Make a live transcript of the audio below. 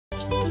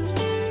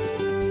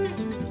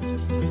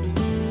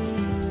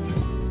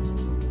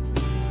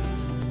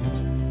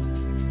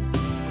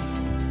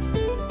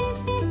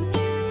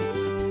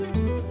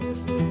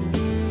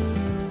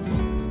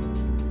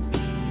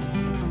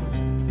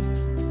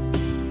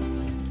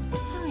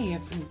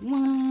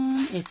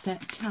It's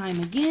that time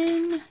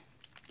again.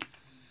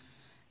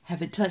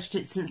 Haven't touched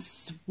it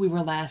since we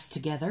were last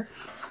together.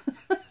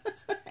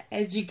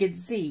 As you can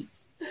see.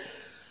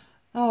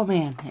 Oh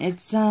man,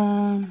 it's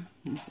been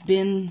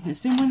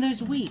one of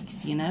those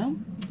weeks, you know?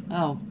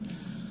 Oh,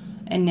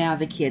 and now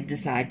the kid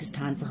decides it's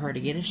time for her to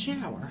get a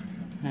shower.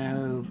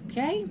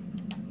 Okay.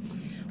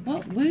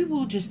 Well, we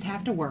will just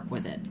have to work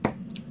with it.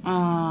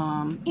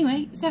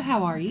 Anyway, so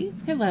how are you?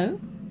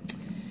 Hello.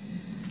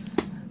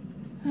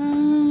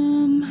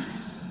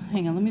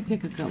 Hang on, let me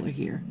pick a color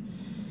here.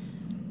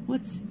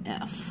 What's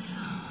F?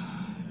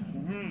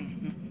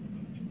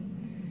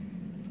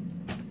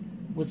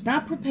 Was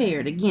not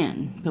prepared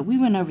again, but we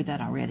went over that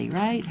already,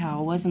 right? How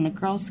I wasn't a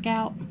Girl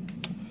Scout.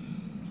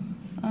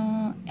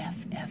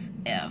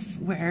 F.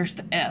 Where's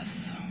the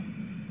F?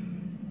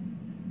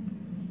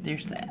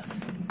 There's the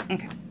F.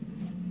 Okay.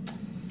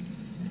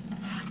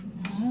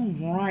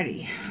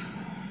 Alrighty.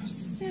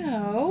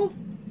 So,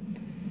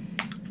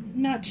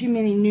 not too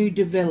many new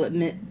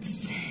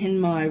developments in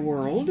my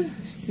world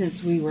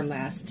since we were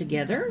last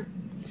together.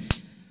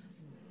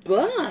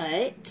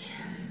 But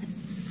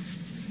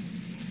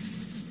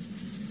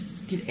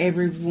did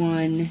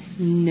everyone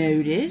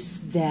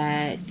notice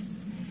that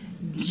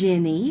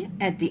Jenny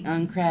at the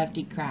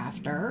Uncrafty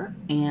Crafter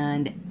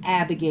and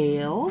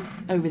Abigail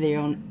over there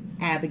on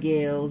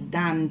Abigail's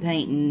Diamond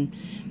Painting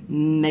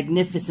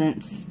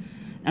Magnificence?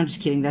 I'm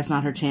just kidding, that's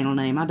not her channel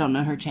name. I don't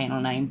know her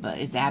channel name, but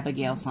it's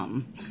Abigail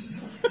something.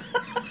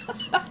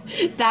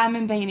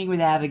 Diamond Painting with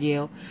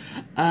Abigail.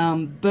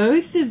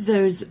 Both of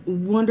those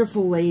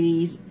wonderful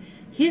ladies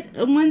hit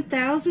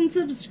 1,000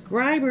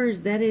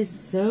 subscribers. That is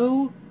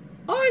so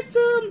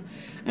awesome.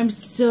 I'm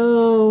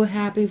so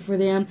happy for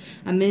them.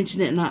 I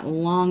mentioned it not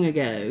long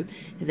ago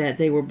that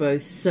they were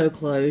both so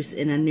close,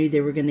 and I knew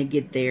they were going to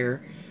get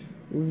there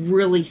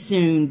really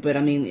soon. But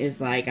I mean,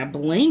 it's like I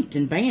blinked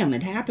and bam,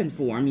 it happened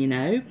for them, you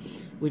know,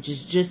 which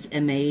is just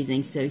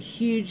amazing. So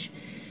huge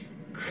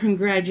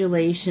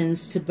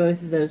congratulations to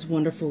both of those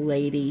wonderful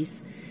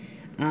ladies.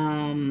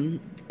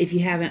 If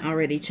you haven't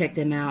already checked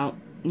them out,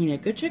 you know,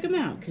 go check them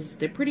out because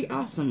they're pretty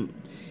awesome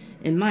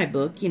in my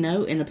book, you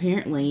know, and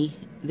apparently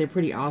they're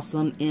pretty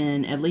awesome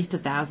in at least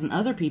 1,000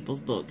 other people's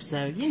books.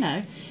 So, you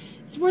know,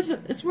 it's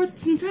worth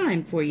some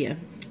time for you.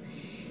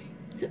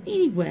 So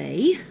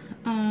anyway,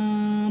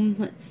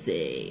 let's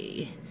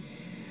see.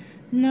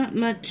 Not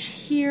much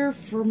here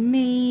for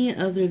me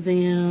other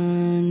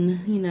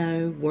than, you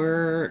know,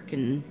 work.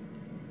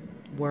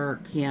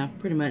 Yeah,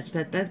 pretty much.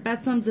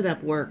 That sums it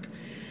up, work.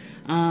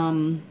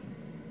 My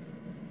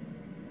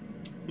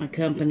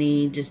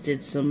company just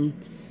did some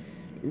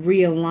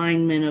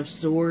realignment of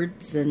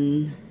sorts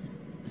and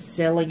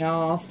selling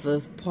off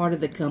of part of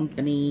the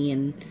company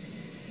and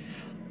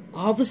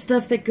all the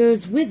stuff that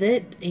goes with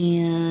it.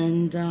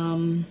 And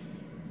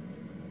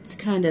it's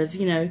kind of,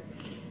 you know,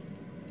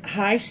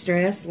 high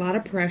stress, a lot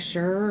of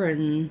pressure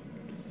and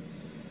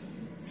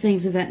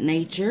things of that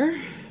nature.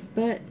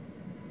 But,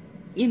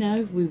 you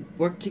know, we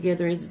work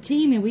together as a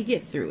team and we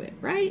get through it,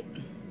 right?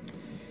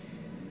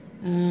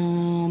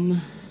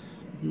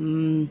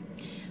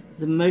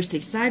 The most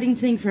exciting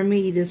thing for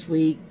me this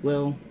week,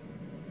 well,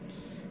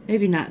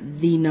 maybe not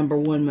the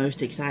 #1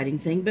 most exciting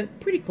thing, but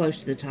pretty close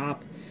to the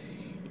top,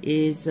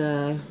 is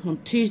on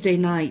Tuesday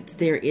nights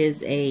there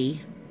is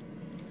a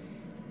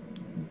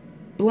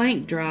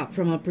blank drop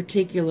from a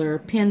particular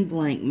pen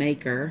blank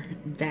maker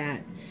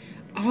that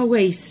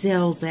always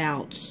sells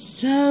out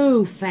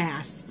so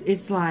fast.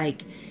 It's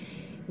like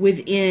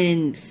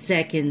within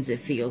seconds, it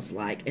feels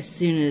like, as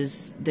soon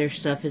as their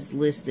stuff is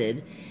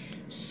listed.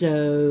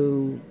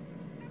 So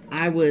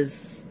I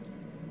was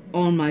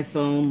on my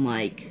phone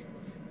like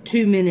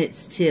 2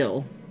 minutes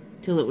till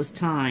it was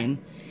time,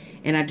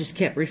 and I just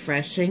kept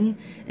refreshing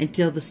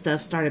until the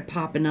stuff started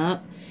popping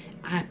up.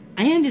 I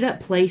ended up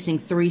placing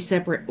 3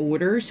 separate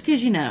orders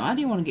because, you know, I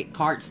didn't want to get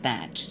cart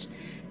snatched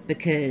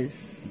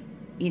because,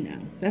 you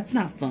know, that's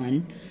not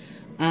fun.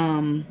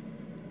 And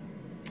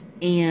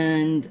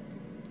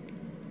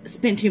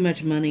spent too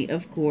much money,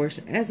 of course,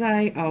 as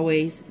I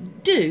always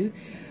do.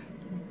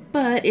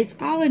 But it's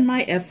all in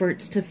my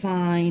efforts to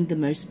find the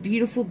most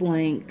beautiful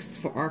blanks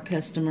for our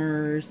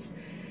customers.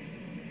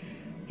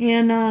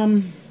 And,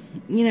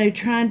 you know,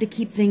 trying to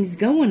keep things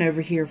going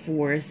over here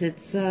for us.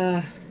 It's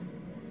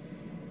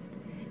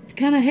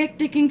kind of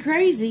hectic and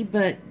crazy,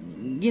 but,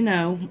 you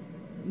know,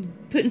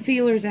 putting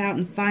feelers out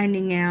and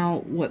finding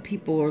out what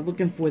people are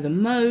looking for the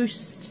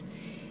most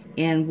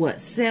and what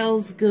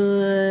sells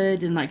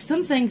good. And, like,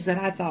 some things that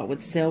I thought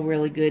would sell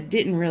really good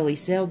didn't really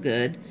sell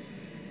good.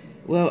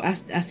 Well, I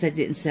said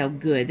didn't sell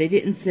good. They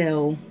didn't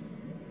sell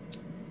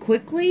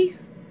quickly.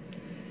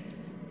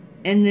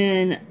 And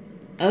then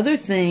other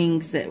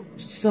things that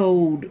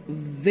sold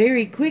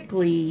very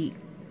quickly,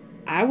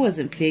 I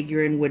wasn't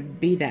figuring would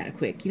be that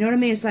quick. You know what I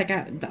mean? It's like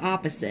the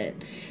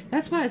opposite.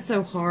 That's why it's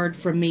so hard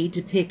for me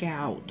to pick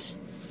out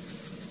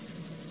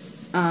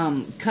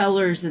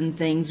colors and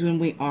things when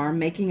we are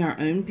making our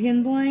own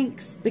pen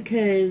blanks,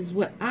 because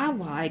what I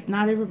like,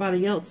 not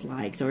everybody else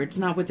likes, or it's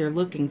not what they're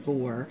looking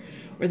for,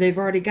 or they've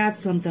already got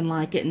something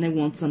like it and they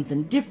want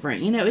something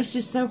different. You know, it's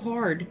just so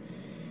hard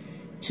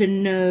to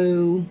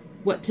know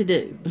what to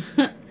do.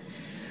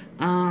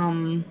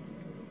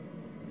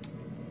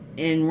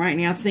 And right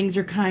now things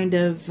are kind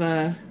of,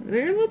 they're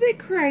a little bit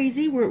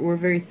crazy. We're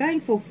very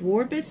thankful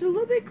for it, but it's a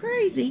little bit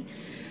crazy.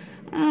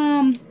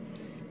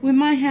 We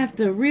might have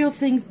to reel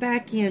things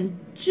back in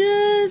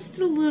just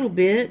a little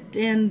bit,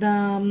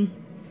 and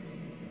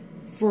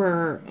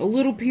for a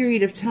little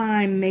period of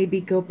time,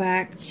 maybe go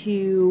back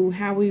to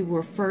how we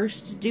were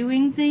first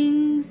doing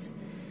things.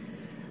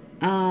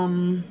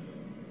 Well,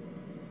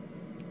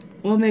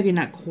 maybe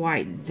not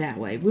quite that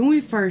way. When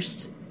we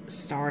first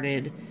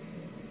started,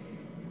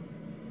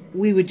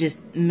 we would just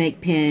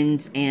make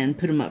pens and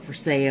put them up for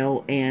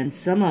sale, and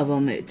some of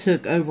them it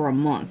took over a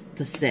month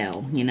to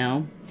sell, you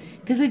know,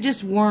 because they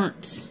just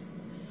weren't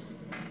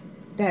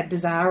that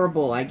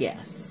desirable, I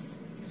guess.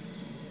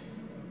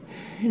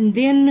 And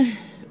then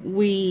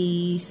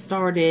we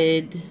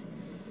started,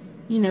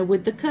 you know,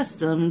 with the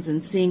customs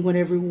and seeing what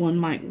everyone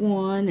might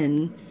want,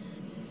 and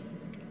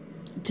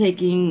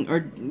taking or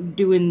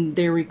doing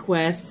their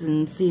requests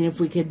and seeing if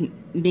we could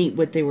meet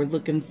what they were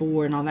looking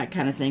for and all that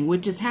kind of thing,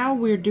 which is how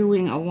we're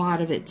doing a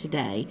lot of it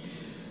today.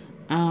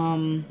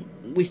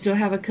 We still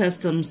have a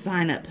custom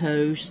sign-up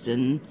post,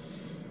 and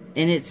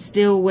it's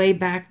still way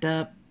backed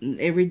up.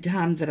 Every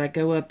time that I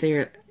go up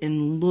there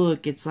and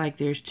look, it's like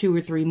there's 2 or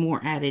 3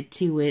 more added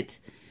to it.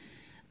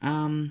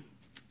 I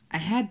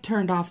had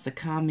turned off the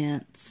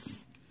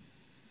comments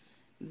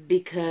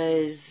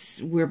because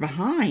we're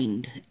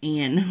behind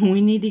and we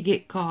need to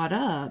get caught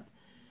up.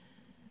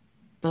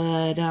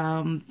 But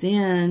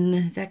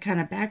then that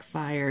kind of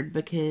backfired,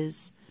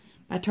 because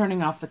by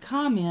turning off the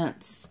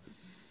comments,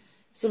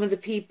 some of the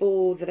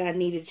people that I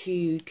needed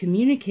to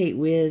communicate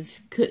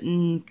with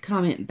couldn't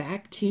comment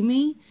back to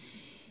me.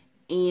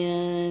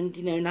 And,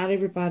 you know, not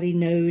everybody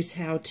knows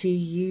how to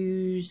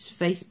use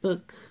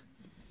Facebook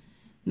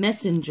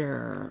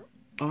Messenger.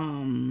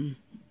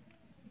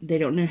 They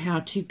don't know how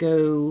to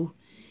go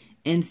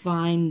and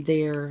find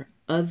their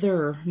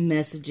other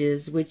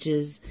messages, which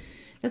is,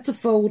 that's a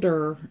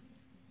folder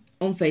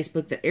on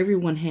Facebook that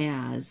everyone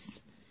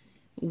has,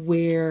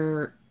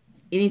 where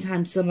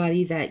anytime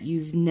somebody that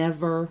you've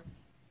never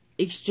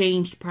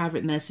exchanged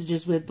private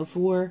messages with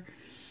before,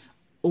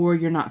 or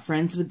you're not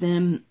friends with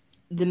them,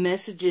 the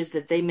messages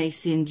that they may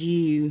send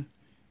you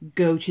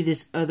go to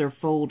this other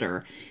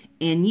folder.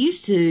 And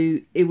used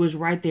to, it was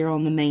right there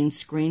on the main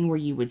screen where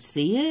you would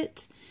see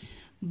it.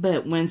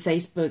 But when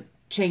Facebook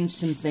changed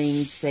some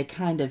things, they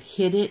kind of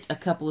hid it a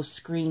couple of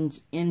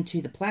screens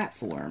into the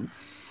platform.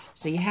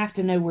 So you have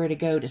to know where to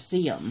go to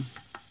see them.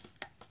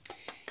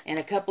 And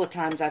a couple of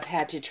times I've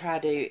had to try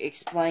to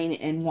explain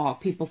and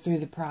walk people through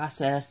the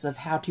process of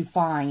how to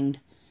find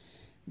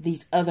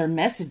these other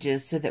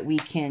messages so that we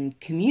can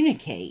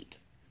communicate.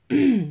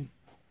 And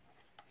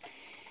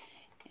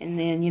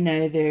then, you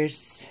know,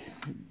 there's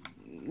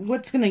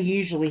what's going to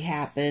usually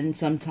happen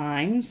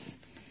sometimes,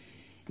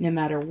 no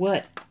matter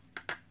what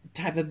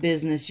type of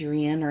business you're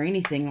in or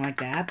anything like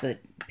that, but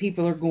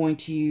people are going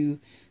to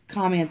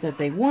comment that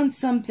they want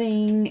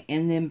something,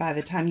 and then by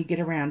the time you get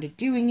around to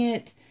doing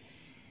it,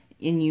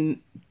 and you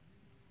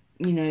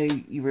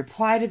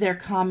reply to their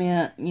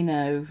comment, you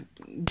know,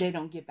 they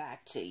don't get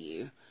back to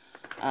you.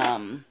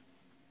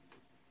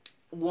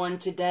 One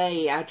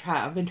today,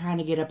 I've been trying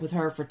to get up with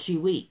her for 2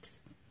 weeks.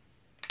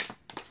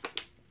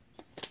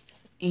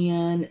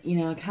 And, you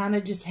know, I kind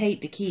of just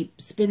hate to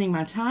keep spending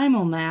my time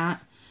on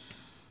that.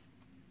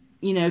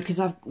 You know, because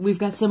we've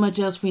got so much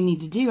else we need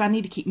to do. I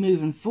need to keep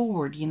moving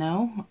forward, you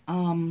know.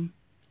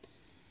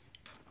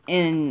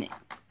 And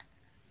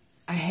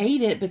I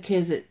hate it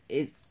because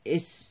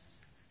it's,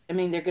 I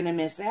mean, they're going to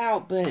miss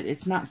out, but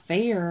it's not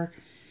fair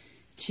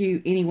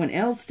to anyone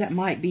else that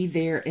might be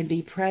there and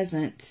be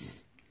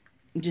present,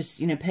 just,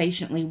 you know,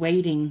 patiently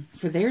waiting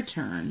for their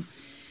turn.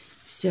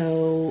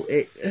 So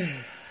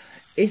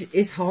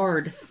it's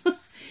hard.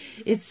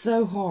 It's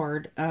so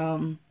hard.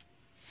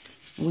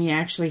 We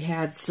actually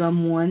had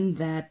someone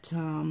that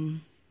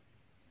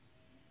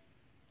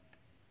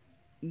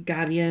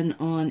got in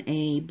on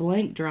a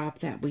blank drop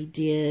that we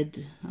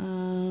did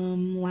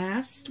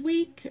last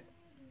week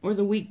or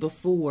the week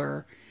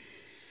before.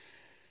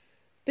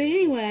 But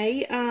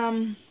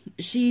anyway,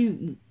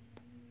 she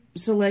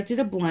selected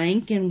a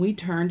blank and we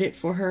turned it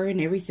for her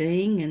and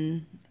everything,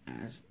 and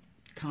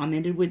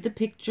commented with the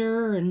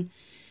picture, and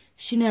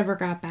she never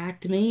got back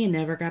to me and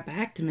never got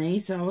back to me.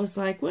 So I was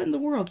like, what in the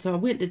world? So I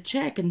went to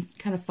check and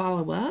kind of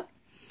follow up.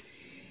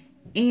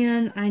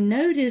 And I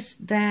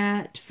noticed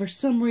that for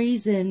some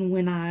reason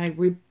when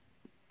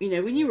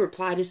when you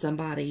reply to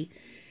somebody,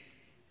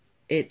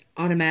 it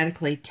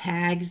automatically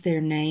tags their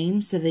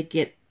name so they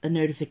get a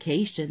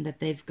notification that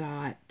they've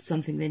got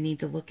something they need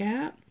to look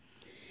at.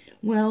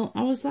 Well,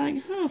 I was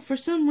like, huh, for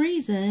some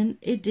reason,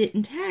 it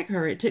didn't tag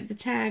her. It took the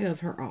tag of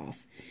her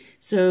off.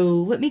 So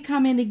let me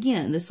comment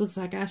again. This looks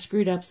like I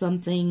screwed up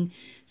something.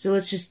 So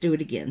let's just do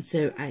it again.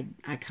 So I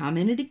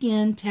commented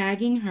again,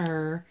 tagging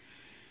her,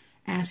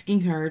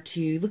 asking her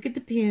to look at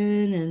the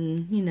pen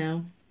and, you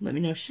know, let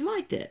me know if she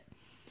liked it.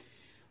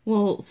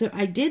 Well, so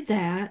I did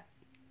that,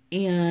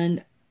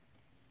 and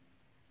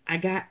I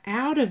got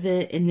out of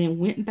it and then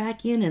went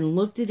back in and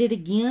looked at it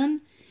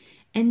again,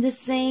 and the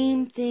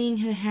same thing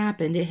had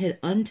happened. It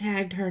had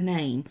untagged her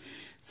name.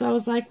 So I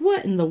was like,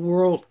 what in the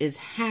world is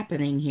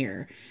happening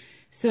here?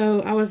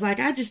 So I was like,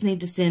 I just need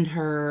to send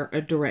her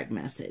a direct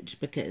message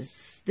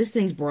because this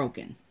thing's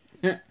broken.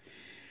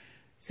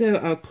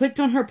 So I clicked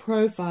on her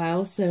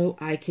profile so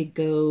I could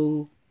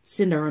go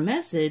send her a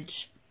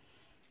message,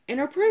 and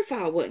her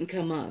profile wouldn't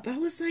come up. I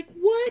was like,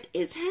 what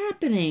is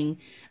happening?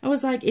 I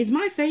was like, is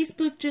my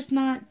Facebook just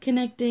not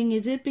connecting?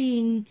 Is it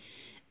being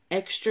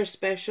extra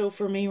special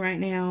for me right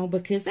now?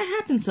 Because that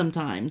happens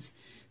sometimes.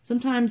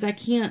 Sometimes I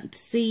can't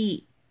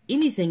see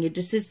anything. It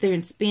just sits there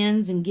and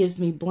spins and gives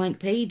me blank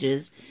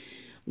pages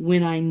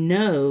when I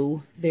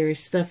know there is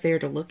stuff there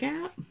to look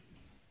at.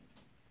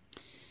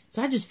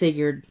 So I just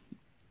figured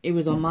it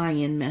was on my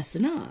end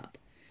messing up.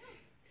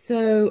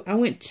 So I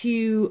went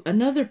to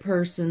another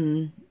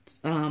person's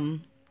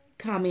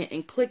comment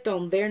and clicked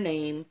on their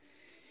name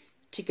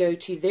to go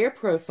to their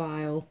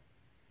profile,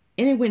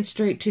 and it went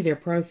straight to their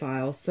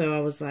profile. So I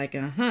was like,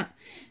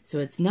 so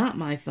it's not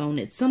my phone,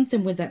 it's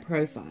something with that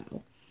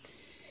profile.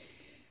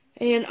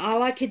 And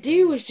all I could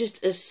do was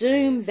just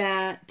assume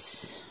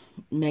that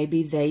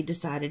maybe they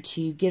decided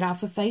to get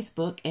off of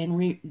Facebook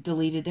and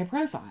deleted their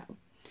profile.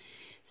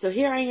 So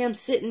here I am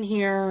sitting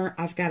here.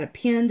 I've got a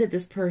pen that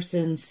this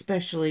person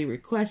specially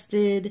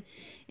requested,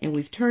 and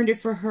we've turned it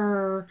for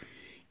her,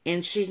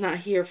 and she's not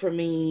here for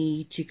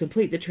me to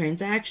complete the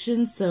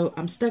transaction, so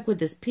I'm stuck with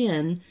this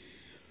pen.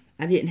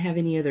 I didn't have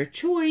any other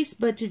choice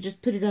but to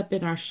just put it up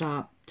in our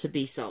shop to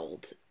be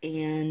sold,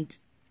 and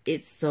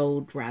it's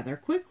sold rather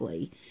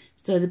quickly.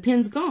 So the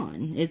pen's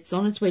gone. It's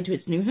on its way to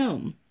its new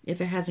home, if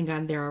it hasn't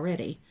gotten there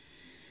already.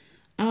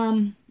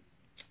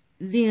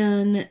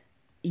 Then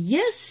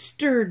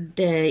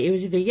yesterday, it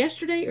was either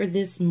yesterday or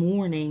this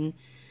morning,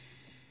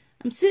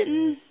 I'm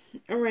sitting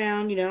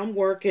around, you know, I'm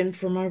working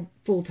for my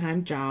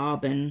full-time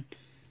job, and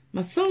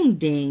my phone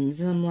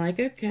dings, and I'm like,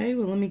 okay,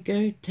 well, let me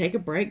go take a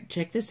break,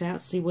 check this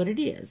out, see what it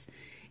is.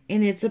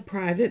 And it's a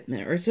private,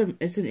 or it's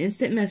an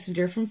instant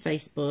messenger from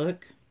Facebook,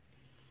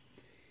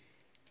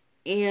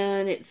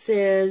 and it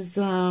says,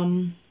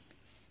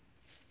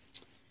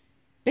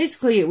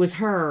 basically it was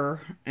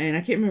her, and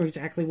I can't remember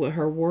exactly what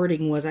her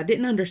wording was. I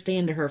didn't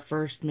understand her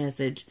first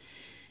message.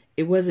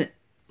 It wasn't,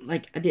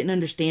 like, I didn't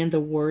understand the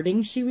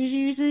wording she was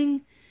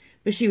using,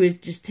 but she was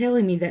just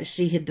telling me that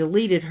she had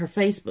deleted her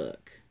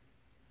Facebook,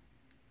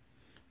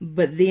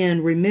 but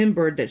then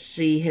remembered that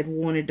she had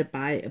wanted to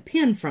buy a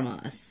pen from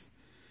us.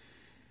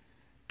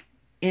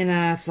 And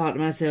I thought to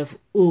myself,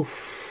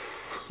 oof.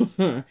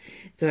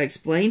 So I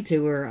explained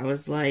to her, I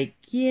was like,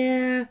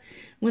 yeah,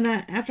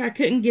 after I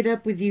couldn't get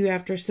up with you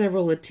after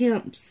several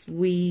attempts,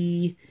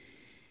 we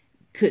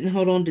couldn't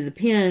hold on to the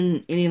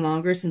pen any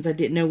longer since I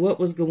didn't know what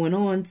was going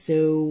on,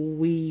 so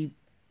we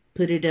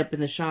put it up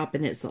in the shop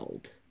and it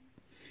sold.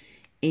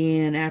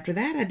 And after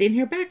that, I didn't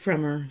hear back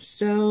from her.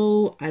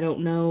 So I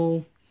don't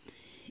know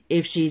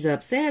if she's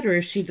upset or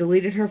if she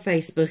deleted her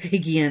Facebook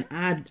again.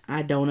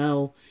 I don't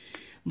know.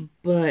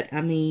 But,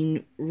 I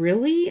mean,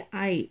 really,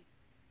 I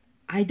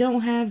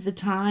don't have the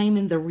time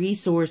and the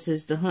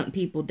resources to hunt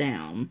people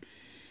down.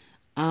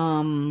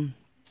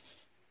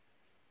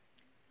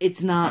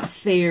 It's not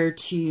fair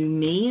to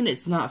me, and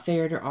it's not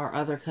fair to our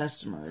other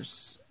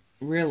customers,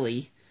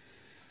 really.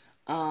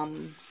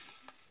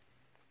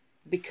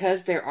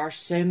 Because there are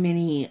so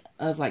many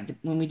of, like,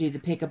 when we do the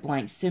pick-up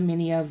blanks, so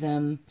many of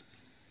them,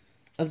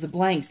 of the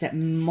blanks that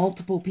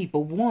multiple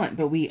people want,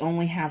 but we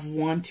only have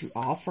one to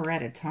offer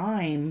at a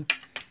time.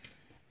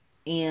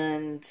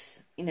 And,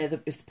 you know,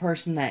 if the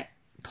person that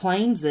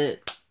claims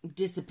it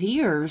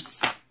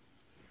disappears,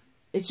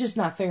 it's just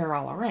not fair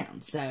all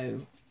around.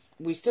 So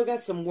we still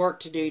got some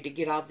work to do to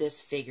get all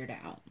this figured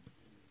out.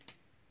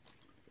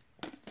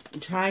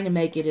 I'm trying to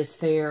make it as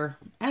fair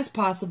as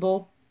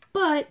possible,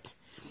 but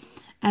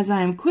as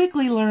I am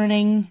quickly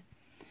learning,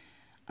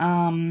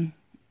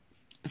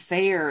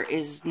 fair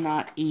is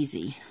not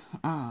easy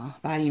by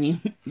any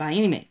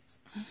means.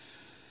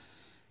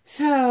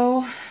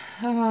 So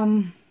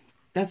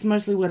that's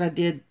mostly what I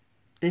did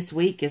this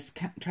week, is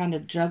trying to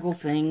juggle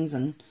things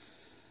and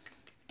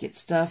get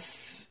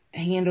stuff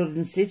handled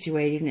and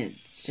situated, and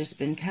it's just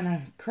been kind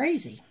of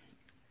crazy.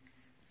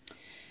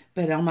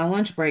 But on my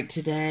lunch break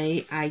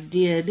today, I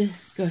did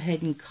go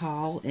ahead and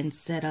call and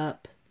set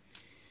up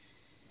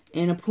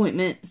an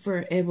appointment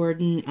for Edward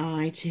and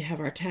I to have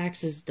our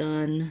taxes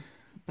done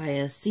by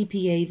a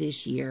CPA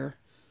this year.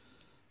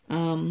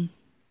 In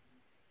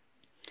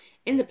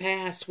the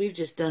past, we've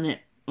just done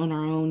it on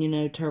our own, you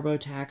know,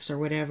 TurboTax or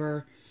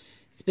whatever.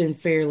 It's been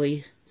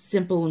fairly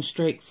simple and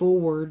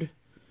straightforward.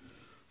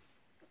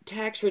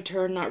 tax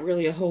return, not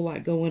really a whole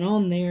lot going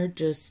on there.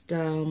 Just,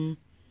 you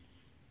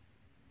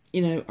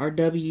know, our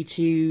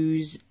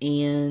W-2s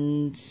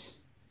and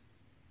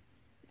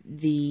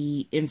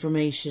the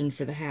information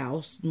for the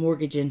house,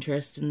 mortgage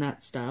interest and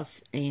that stuff.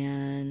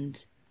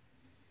 And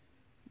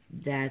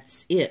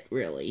that's it,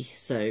 really.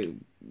 So,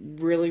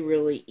 really,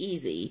 really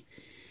easy.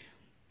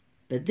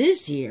 But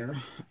this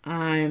year,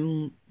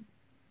 I'm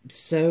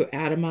so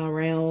out of my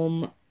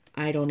realm.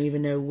 I don't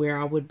even know where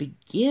I would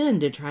begin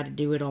to try to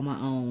do it on my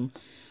own.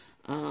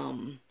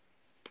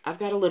 I've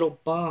got a little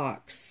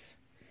box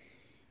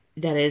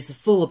that is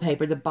full of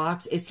paper. The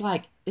box, it's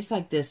like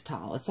this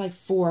tall. It's like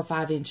 4 or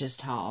 5 inches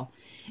tall.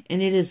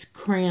 And it is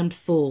crammed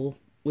full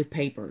with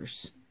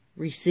papers,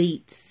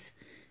 receipts,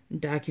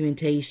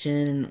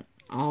 documentation, and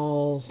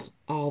all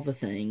the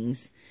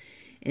things.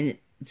 And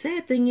the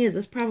sad thing is,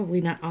 it's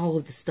probably not all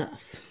of the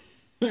stuff.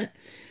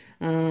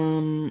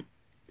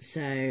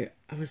 So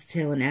I was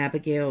telling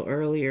Abigail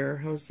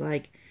earlier, I was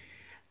like,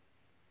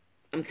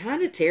 I'm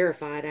kind of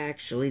terrified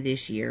actually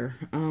this year.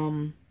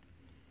 I'm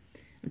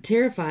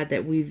terrified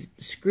that we've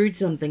screwed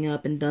something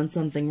up and done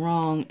something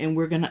wrong, and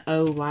we're going to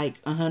owe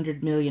like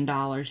 $100 million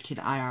to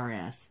the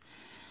IRS.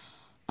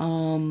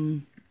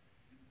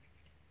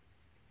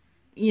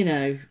 You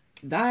know,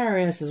 the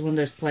IRS is one of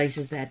those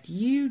places that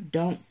you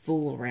don't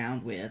fool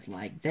around with.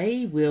 Like,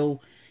 they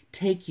will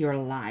take your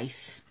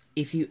life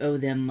if you owe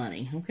them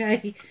money,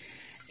 okay?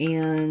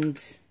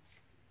 And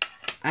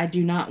I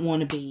do not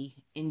want to be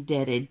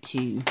indebted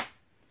to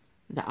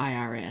the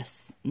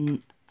IRS.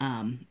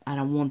 I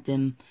don't want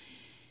them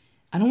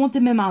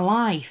in my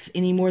life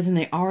any more than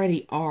they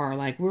already are.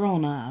 Like, we're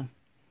on a,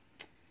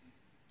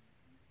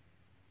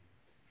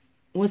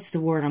 what's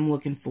the word I'm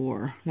looking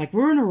for? Like,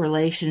 we're in a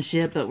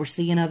relationship, but we're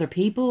seeing other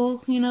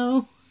people, you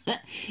know?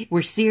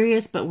 We're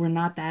serious, but we're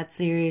not that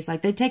serious.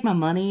 Like, they take my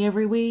money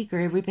every week or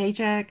every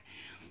paycheck,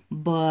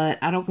 but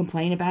I don't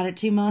complain about it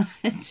too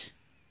much.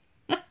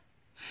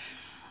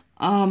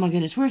 Oh my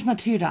goodness, where's my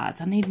 2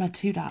 dots? I need my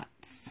 2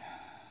 dots.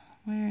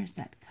 Where is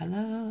that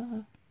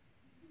color?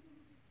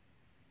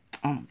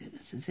 Oh my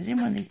goodness, is it in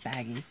one of these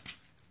baggies?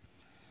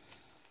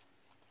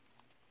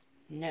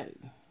 No.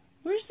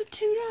 Where's the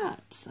 2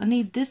 dots? I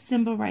need this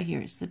symbol right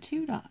here. It's the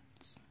 2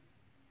 dots.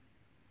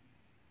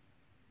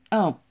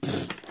 Oh,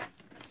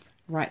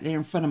 right there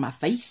in front of my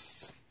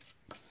face.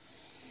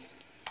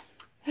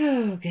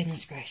 Oh,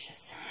 goodness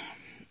gracious.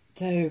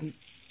 So,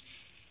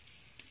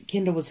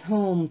 Kendall was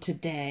home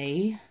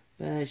today,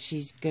 but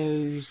she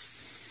goes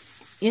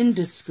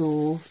into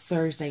school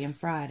Thursday and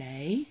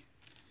Friday.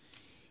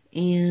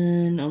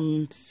 And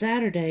on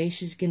Saturday,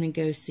 she's going to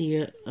go see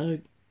a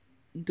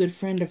good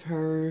friend of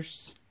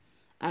hers.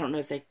 I don't know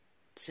if they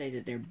say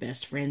that they're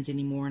best friends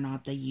anymore or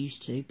not. They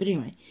used to. But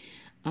anyway,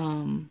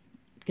 going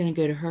to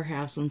go to her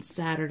house on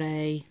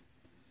Saturday.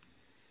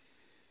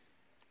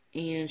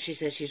 And she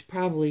said she's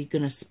probably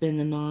going to spend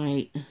the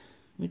night.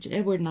 Which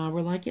Edward and I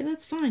were like, yeah,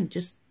 that's fine.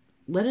 Just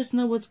let us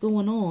know what's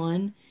going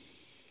on.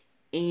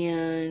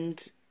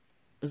 And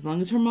as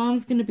long as her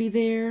mom's going to be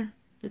there,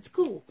 it's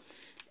cool.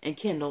 And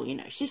Kendall, you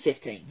know, she's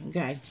 15,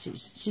 okay?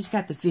 She's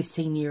got the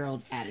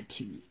 15-year-old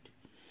attitude.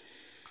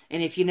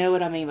 And if you know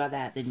what I mean by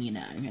that, then you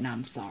know, and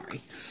I'm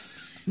sorry.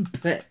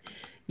 But,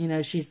 you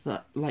know, she's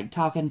like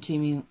talking to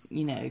me,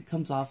 you know,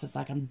 comes off as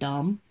like I'm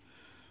dumb.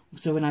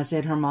 So when I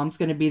said her mom's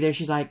going to be there,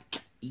 she's like,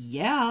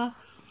 yeah.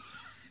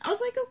 I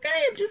was like,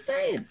 okay, I'm just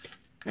saying.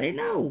 I didn't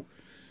know.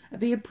 I'd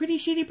be a pretty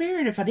shitty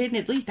parent if I didn't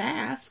at least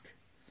ask.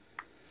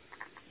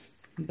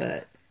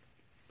 But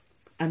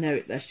I know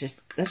that's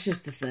just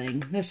the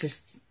thing. That's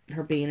just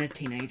her being a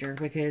teenager,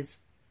 because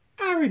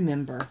I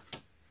remember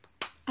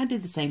I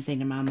did the same thing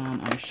to my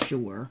mom, I'm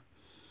sure.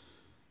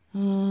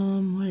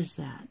 What is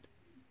that?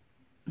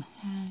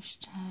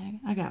 Hashtag.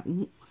 I got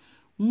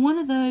one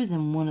of those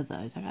and one of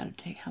those. I gotta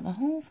take out the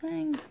whole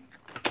thing.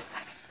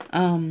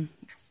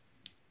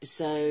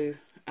 So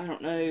I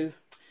don't know.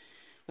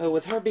 Well,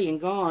 with her being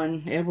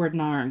gone, Edward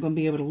and I aren't going to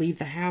be able to leave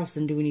the house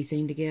and do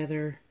anything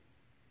together.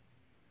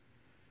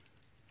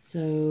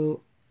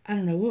 So, I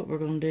don't know what we're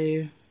going to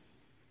do.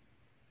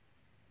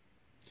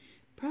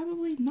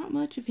 Probably not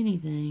much of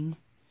anything.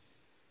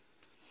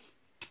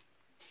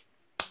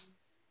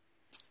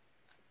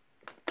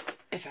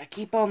 If I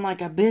keep on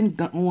like I've been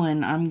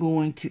going, I'm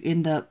going to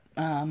end up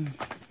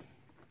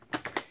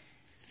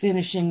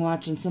finishing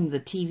watching some of the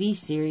TV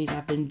series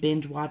I've been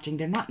binge watching.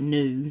 They're not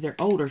new. They're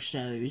older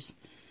shows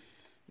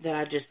that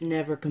I just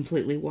never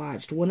completely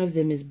watched. One of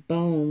them is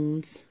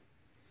Bones.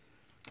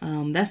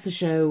 That's the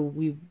show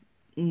we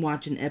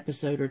watch an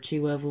episode or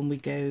two of when we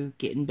go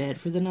get in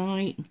bed for the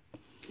night.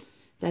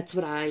 That's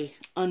what I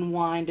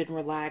unwind and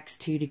relax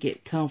to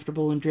get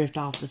comfortable and drift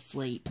off to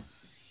sleep.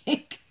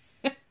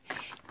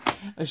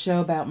 A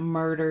show about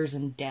murders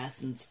and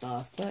death and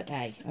stuff. But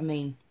hey, I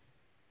mean,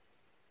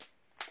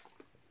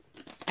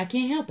 I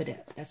can't help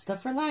it. That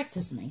stuff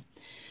relaxes me.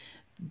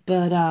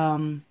 But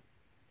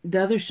the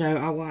other show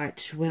I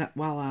watch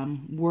while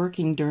I'm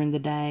working during the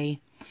day,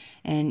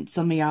 and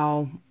some of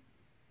y'all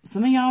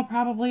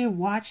probably have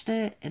watched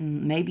it,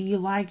 and maybe you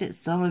liked it.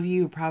 Some of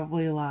you are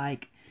probably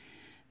like,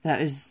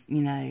 That is,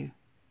 you know,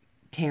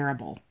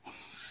 terrible.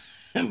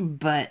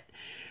 But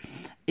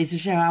it's a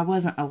show I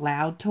wasn't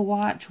allowed to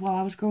watch while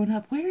I was growing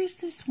up. Where is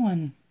this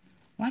one?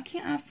 Why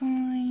can't I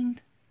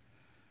find...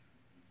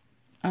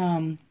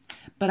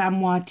 But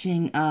I'm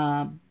watching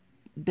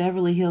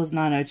Beverly Hills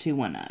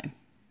 90210.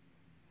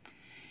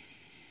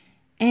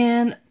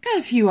 And got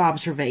a few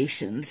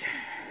observations.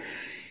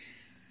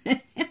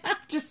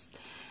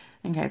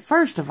 Okay,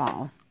 first of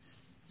all,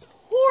 it's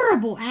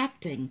horrible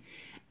acting.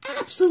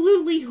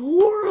 Absolutely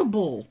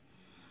horrible.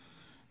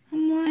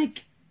 I'm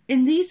like,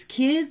 and these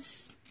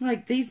kids,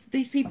 like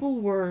these people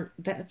were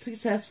that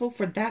successful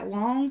for that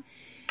long,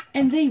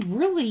 and they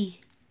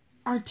really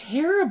are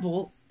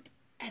terrible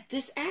at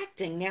this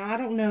acting. Now, I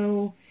don't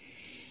know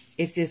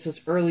if this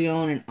was early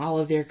on in all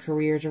of their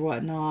careers or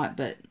whatnot,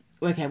 but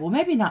okay, well,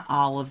 maybe not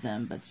all of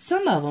them, but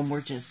some of them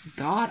were just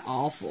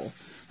god-awful.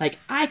 Like,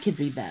 I could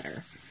be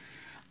better.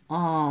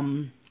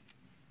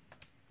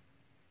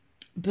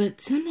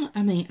 But some,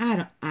 I mean,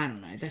 I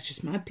don't know. That's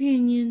just my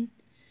opinion.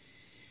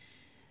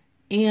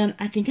 And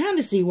I can kind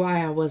of see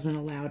why I wasn't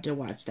allowed to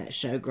watch that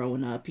show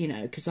growing up, you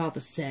know, because all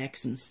the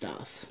sex and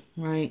stuff,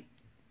 right?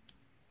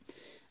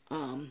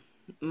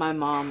 My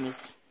mom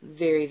was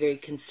very, very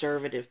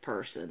conservative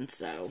person,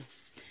 so.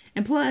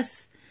 And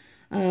plus,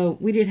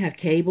 we didn't have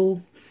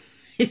cable,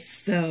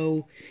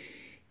 so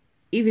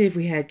even if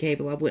we had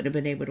cable, I wouldn't have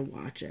been able to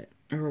watch it,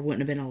 or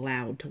wouldn't have been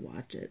allowed to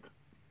watch it.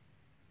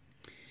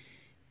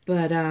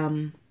 But,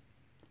 I'm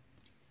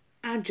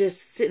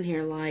just sitting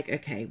here like,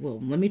 okay, well,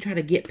 let me try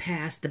to get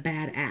past the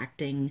bad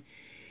acting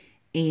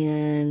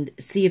and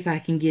see if I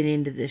can get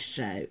into this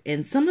show.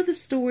 And some of the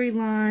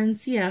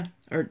storylines, yeah,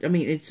 I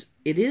mean,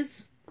 it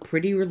is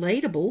pretty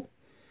relatable.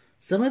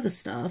 Some of the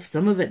stuff,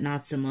 some of it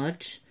not so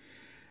much.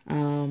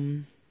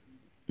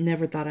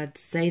 Never thought I'd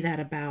say that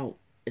about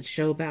a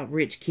show about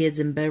rich kids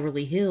in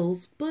Beverly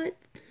Hills, but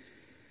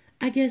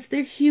I guess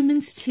they're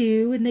humans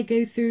too, and they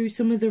go through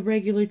some of the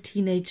regular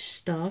teenage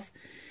stuff.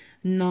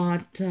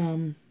 Not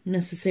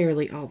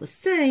necessarily all the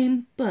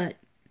same, but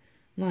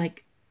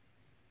like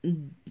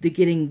the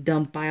getting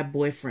dumped by a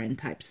boyfriend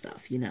type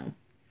stuff, you know.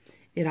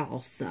 It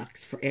all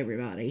sucks for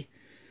everybody.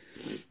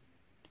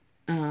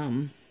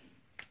 I'm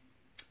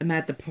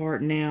at the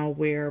part now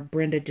where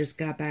Brenda just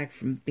got back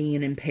from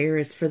being in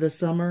Paris for the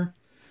summer.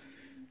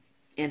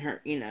 And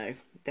her, you know,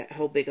 that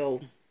whole big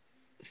old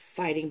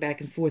fighting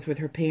back and forth with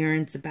her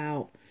parents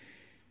about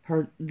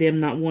them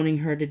not wanting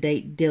her to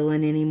date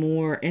Dylan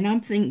anymore. And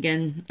I'm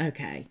thinking,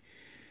 okay,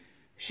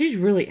 she's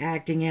really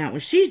acting out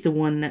when she's the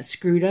one that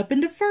screwed up in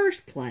the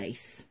first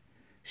place.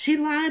 She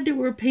lied to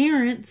her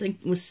parents and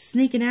was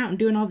sneaking out and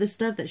doing all this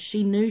stuff that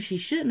she knew she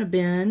shouldn't have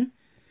been.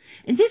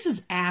 And this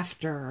is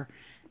after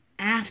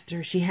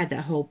she had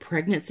that whole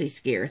pregnancy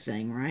scare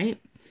thing, right?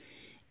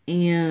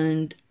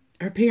 And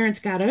her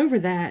parents got over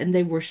that, and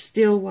they were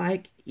still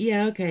like,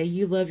 yeah, okay,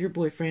 you love your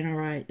boyfriend, all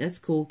right, that's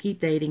cool, keep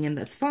dating him,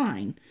 that's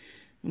fine.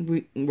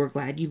 We're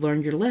glad you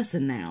learned your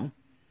lesson now.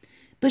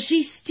 But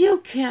she still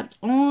kept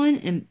on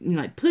and, you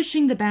know, like,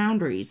 pushing the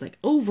boundaries, like,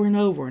 over and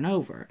over and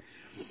over.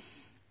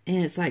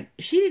 And it's like,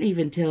 she didn't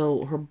even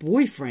tell her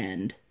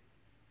boyfriend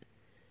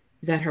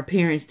that her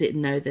parents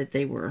didn't know that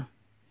they were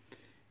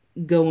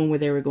going where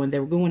they were going. They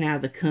were going out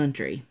of the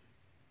country.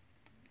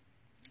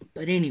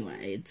 But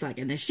anyway, it's like,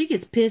 and then she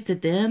gets pissed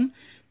at them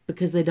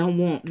because they don't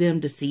want them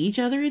to see each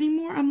other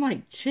anymore. I'm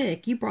like,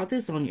 chick, you brought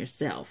this on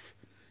yourself,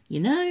 you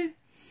know?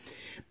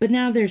 But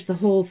now there's the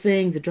whole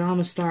thing, the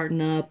drama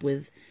starting up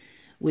with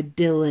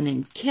Dylan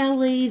and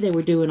Kelly. They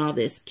were doing all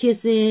this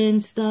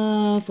kissing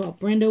stuff while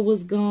Brenda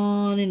was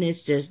gone, and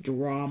it's just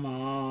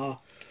drama.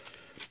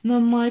 And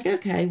I'm like,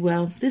 okay,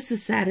 well, this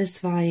is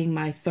satisfying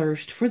my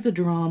thirst for the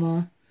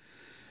drama.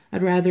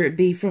 I'd rather it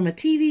be from a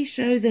TV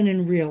show than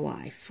in real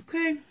life,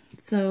 okay?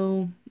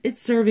 So,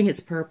 it's serving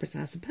its purpose,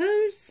 I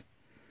suppose.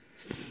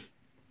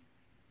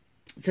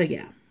 So,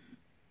 yeah.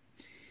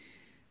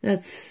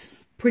 That's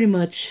pretty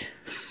much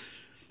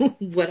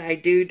what I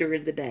do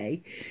during the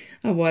day.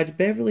 I watch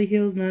Beverly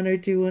Hills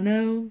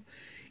 90210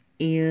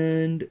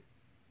 and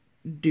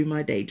do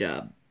my day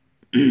job.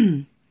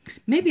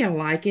 Maybe I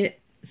like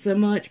it so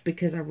much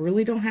because I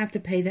really don't have to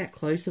pay that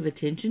close of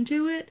attention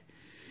to it.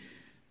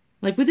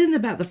 Like within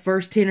about the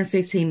first 10 or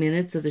 15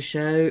 minutes of the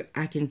show,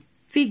 I can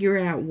figure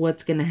out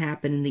what's going to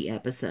happen in the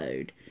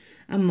episode.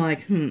 I'm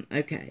like,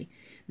 okay,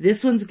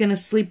 this one's going to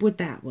sleep with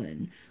that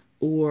one.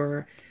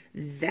 Or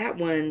that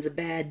one's a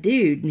bad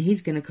dude and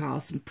he's going to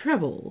cause some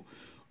trouble.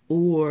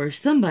 Or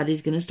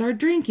somebody's going to start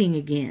drinking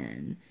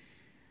again.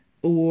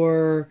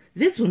 Or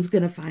this one's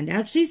going to find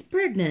out she's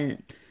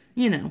pregnant.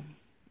 You know,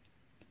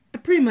 I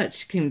pretty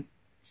much can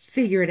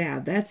figure it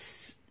out.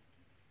 That's,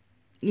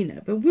 you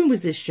know, but when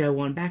was this show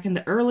on? Back in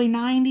the early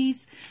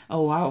 90s?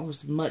 Oh, I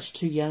was much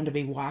too young to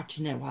be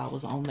watching it while it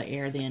was on the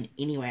air then.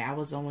 Anyway, I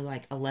was only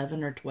like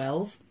 11 or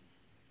 12.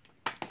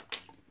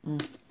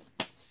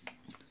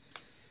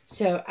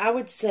 So, I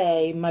would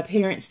say my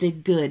parents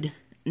did good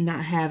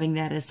not having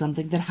that as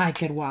something that I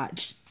could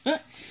watch.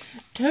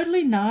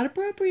 Totally not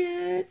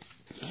appropriate.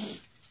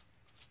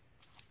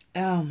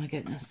 Oh, my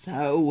goodness.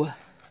 So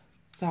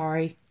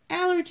Sorry.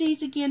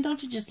 Allergies again.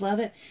 Don't you just love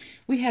it?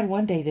 We had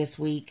one day this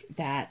week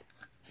that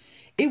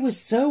it was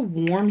so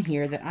warm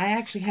here that I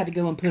actually had to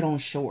go and put on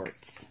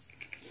shorts.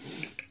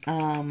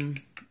 North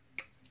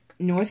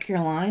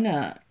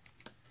Carolina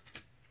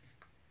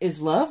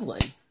is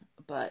lovely,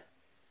 but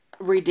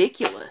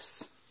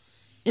ridiculous.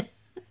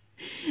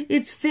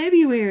 It's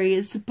February.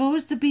 It's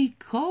supposed to be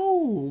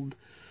cold.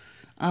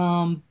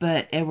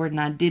 But Edward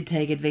and I did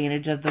take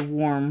advantage of the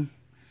warm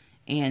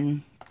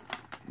and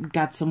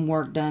got some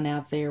work done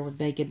out there with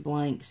making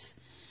blanks.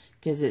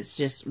 Because it's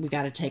just, we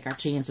got to take our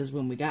chances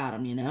when we got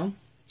them, you know.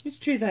 It's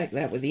true like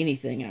that with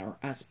anything,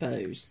 I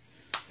suppose.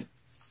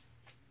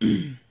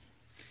 But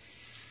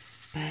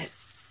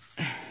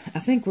I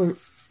think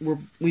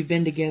we've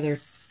been together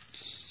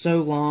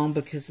so long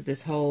because of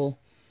this whole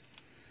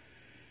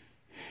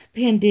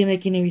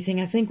pandemic and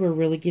everything. I think we're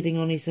really getting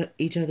on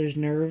each other's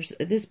nerves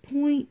at this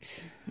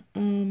point.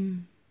 But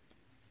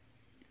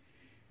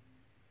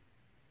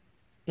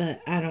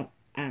I don't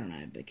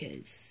know,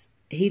 because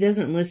he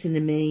doesn't listen to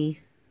me.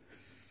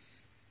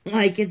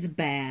 Like, it's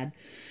bad.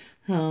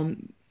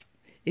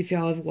 If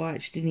y'all have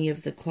watched any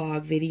of the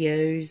Clog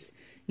videos,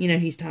 you know,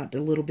 he's talked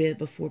a little bit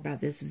before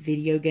about this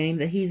video game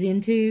that he's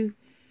into.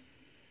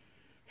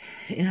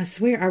 And I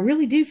swear, I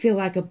really do feel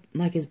like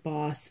his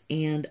boss,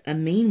 and a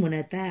mean one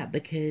at that,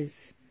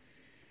 because,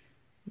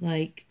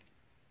 like,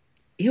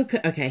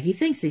 okay, he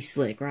thinks he's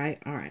slick,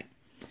 right? All right.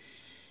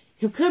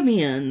 He'll come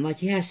in, like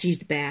he has to use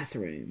the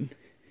bathroom,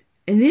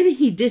 and then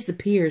he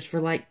disappears for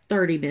like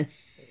 30 minutes.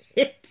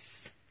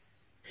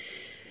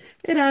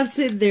 And I'm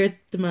sitting there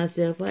to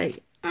myself,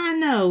 like, I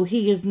know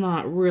he is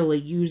not really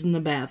using the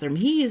bathroom.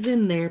 He is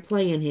in there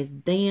playing his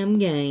damn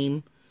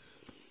game.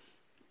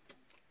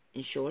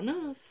 And sure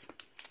enough.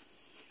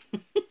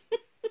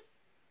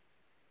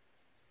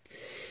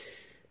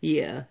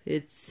 Yeah,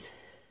 it's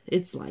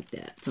like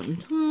that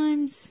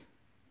sometimes.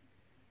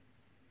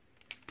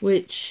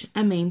 Which,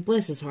 I mean,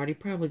 bless his heart, he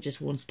probably just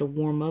wants to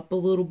warm up a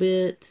little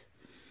bit.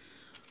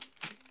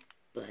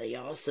 But he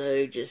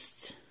also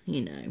just,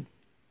 you know,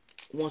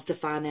 wants to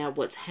find out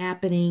what's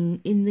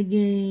happening in the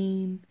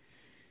game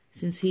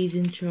since he's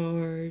in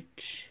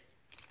charge.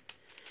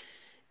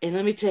 And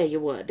let me tell you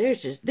what,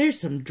 there's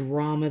some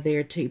drama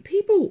there too.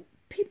 People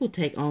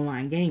take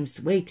online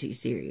games way too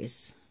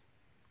serious.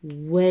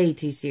 Way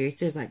too serious.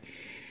 There's like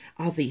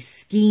all these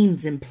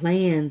schemes and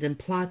plans and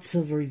plots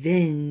of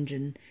revenge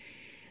and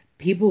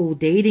people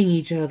dating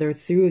each other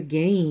through a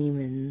game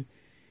and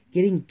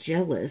getting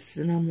jealous.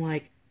 And I'm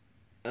like,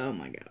 oh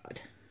my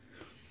God.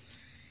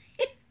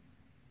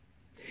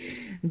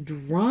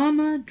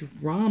 Drama,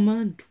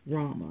 drama,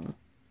 drama.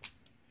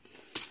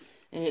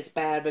 And it's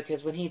bad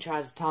because when he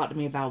tries to talk to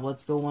me about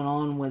what's going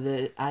on with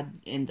it, I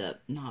end up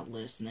not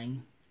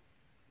listening.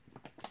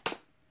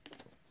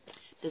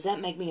 Does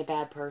that make me a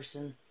bad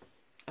person?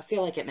 I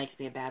feel like it makes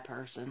me a bad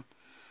person.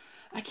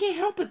 I can't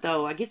help it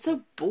though. I get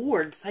so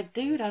bored. It's like,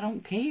 dude, I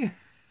don't care.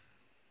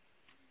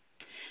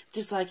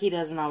 Just like he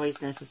doesn't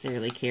always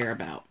necessarily care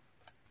about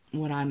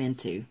what I'm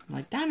into.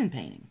 Like diamond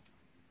painting.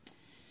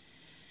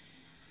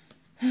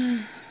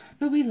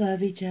 But we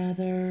love each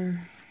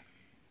other.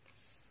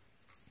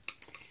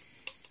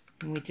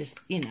 And we just,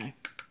 you know,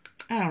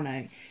 I don't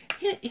know.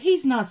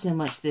 He's not so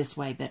much this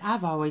way, but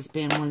I've always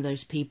been one of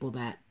those people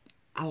that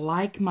I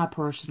like my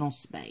personal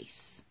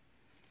space.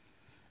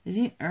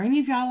 Are any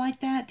of y'all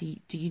like that?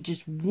 Do you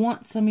just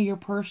want some of your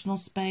personal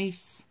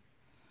space?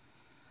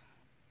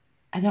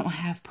 I don't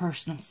have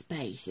personal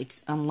space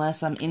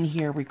unless I'm in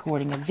here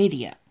recording a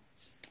video.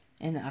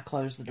 And then I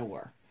close the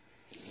door.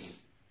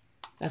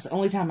 That's the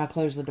only time I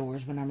close the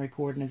doors, when I'm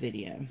recording a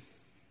video.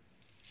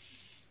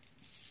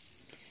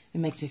 It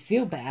makes me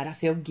feel bad. I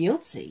feel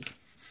guilty.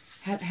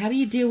 How do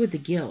you deal with the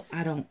guilt?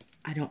 I don't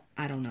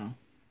know.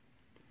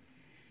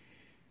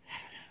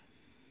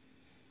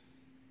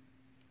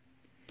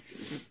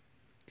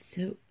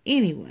 So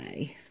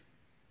anyway,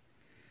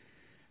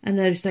 I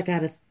noticed I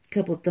got a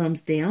couple of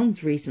thumbs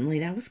downs recently.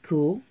 That was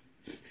cool.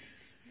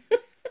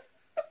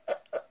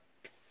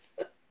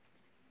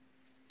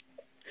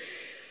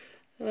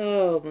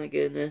 Oh my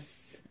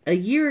goodness. A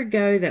year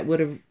ago that would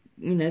have,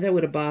 you know, that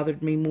would have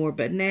bothered me more,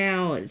 but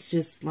now it's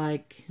just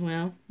like,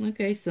 well,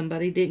 okay,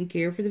 somebody didn't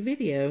care for the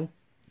video.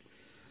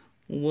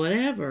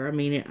 Whatever. I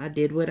mean, I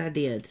did what I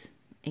did.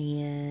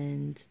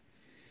 And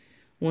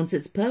once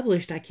it's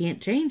published, I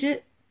can't change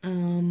it.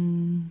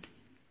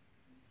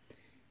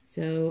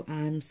 So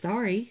I'm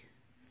sorry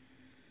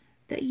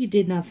that you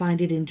did not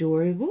find it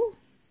enjoyable.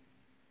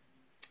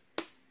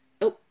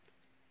 Oh,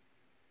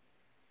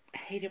 I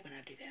hate it when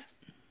I do that.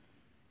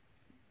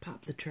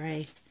 Pop the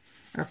tray,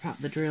 or pop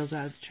the drills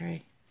out of the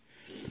tray.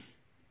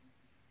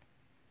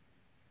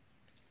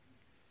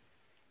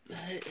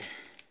 But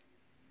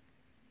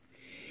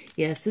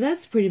yeah, so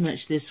that's pretty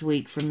much this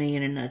week for me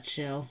in a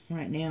nutshell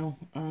right now.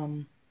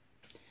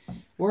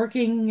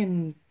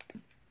 Working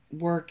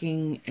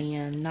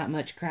and not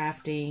much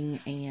crafting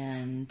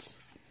and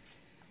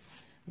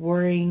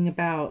worrying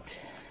about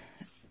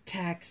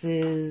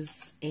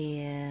taxes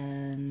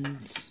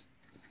and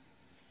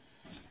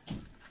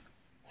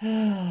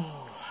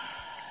Oh,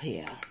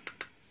 yeah.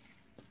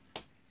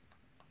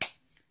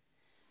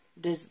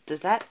 Does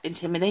that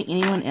intimidate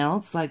anyone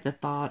else? Like the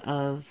thought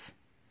of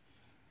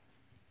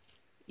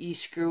you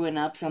screwing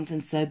up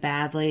something so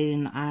badly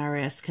and the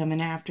IRS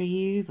coming after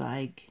you?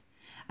 Like,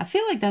 I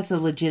feel like that's a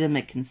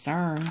legitimate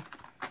concern.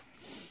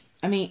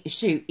 I mean,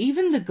 shoot,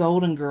 even the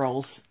Golden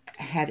Girls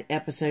had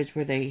episodes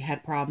where they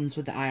had problems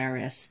with the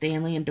IRS.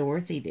 Stanley and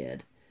Dorothy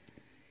did.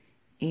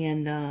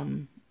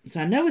 And, so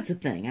I know it's a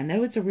thing. I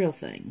know it's a real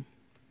thing.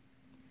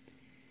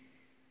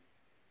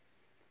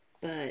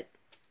 But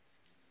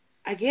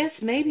I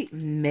guess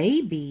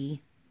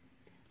maybe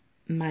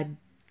my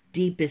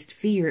deepest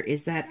fear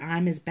is that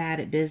I'm as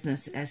bad at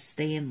business as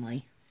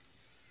Stanley.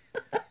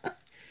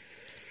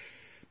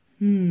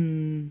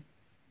 I'm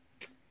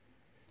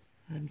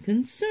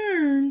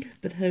concerned,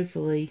 but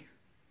hopefully,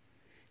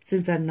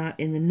 since I'm not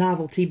in the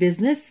novelty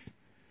business,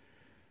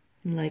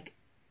 like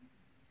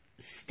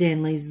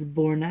Stanley's the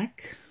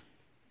Bornak,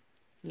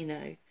 you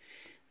know,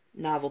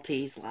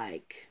 novelties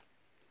like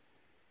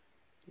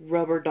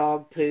rubber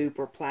dog poop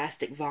or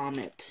plastic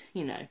vomit,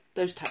 you know,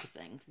 those type of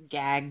things.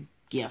 Gag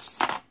gifts.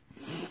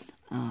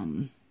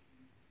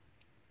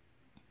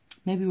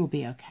 Maybe we'll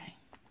be okay.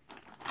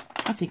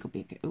 I think we'll be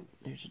okay. Oh,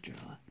 there's a drill.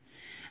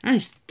 I'm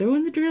just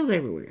throwing the drills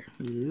everywhere.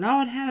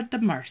 Lord have the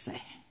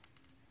mercy.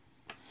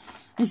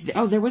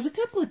 Oh, there was a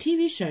couple of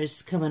TV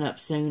shows coming up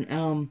soon.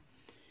 And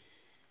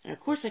of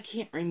course I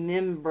can't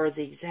remember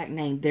the exact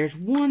name. There's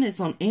one, it's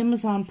on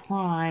Amazon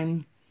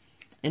Prime.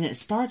 And it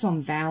starts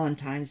on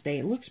Valentine's Day.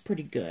 It looks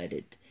pretty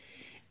good.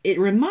 It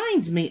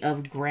reminds me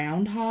of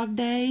Groundhog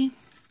Day.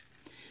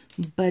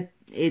 But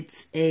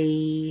it's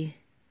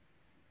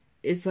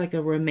like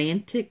a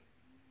romantic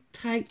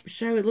type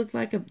show. It looked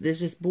like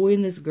there's this boy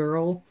and this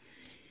girl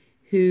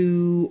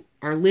who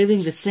are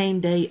living the same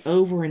day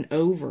over and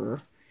over.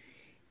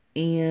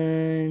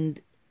 And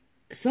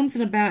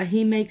something about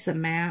he makes a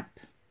map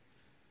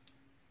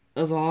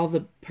of all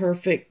the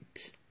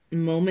perfect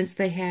moments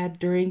they had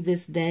during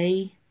this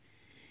day.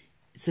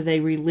 So they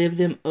relive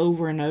them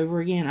over and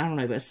over again. I don't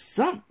know, but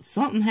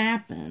something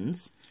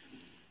happens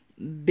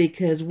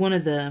because one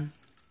of the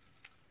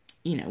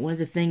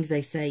things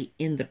they say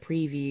in the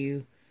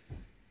preview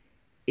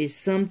is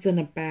something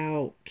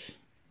about,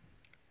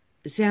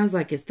 it sounds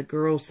like it's the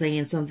girl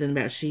saying something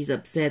about she's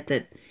upset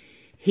that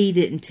he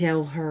didn't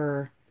tell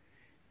her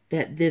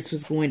that this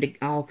was going to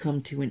all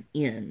come to an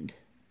end.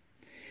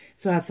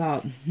 So I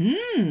thought,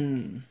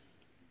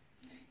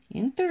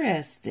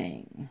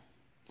 interesting.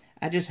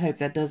 I just hope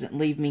that doesn't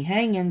leave me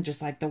hanging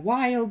just like the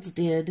Wilds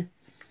did.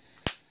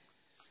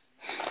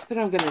 But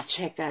I'm going to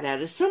check that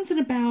out. It's something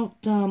about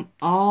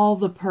all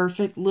the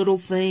perfect little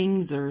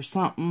things or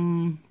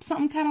something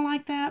kind of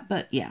like that.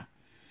 But yeah,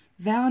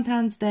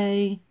 Valentine's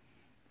Day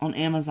on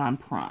Amazon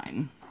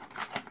Prime.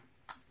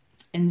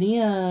 And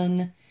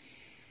then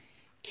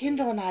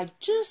Kendall and I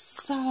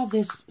just saw a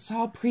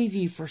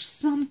preview for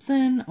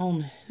something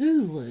on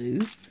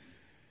Hulu.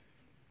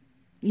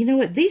 You know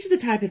what? These are the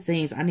type of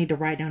things I need to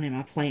write down in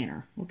my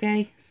planner,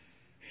 okay?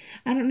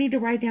 I don't need to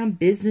write down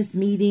business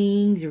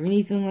meetings or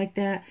anything like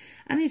that.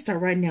 I need to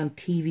start writing down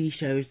TV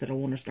shows that I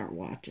want to start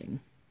watching.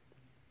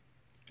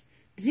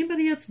 Does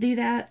anybody else do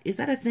that? Is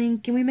that a thing?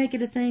 Can we make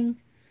it a thing?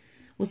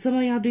 Will some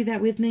of y'all do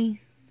that with me?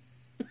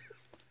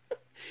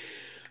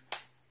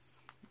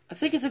 I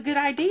think it's a good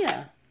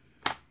idea.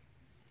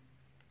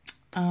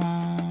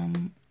 I've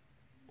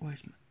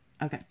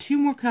got 2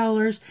 more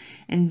colors,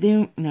 and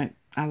then, no,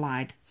 I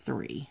lied,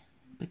 3,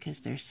 because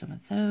there's some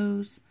of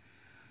those.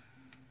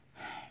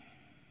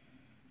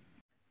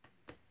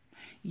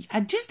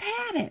 I just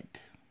had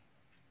it.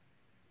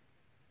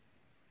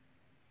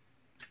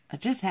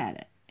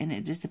 And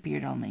it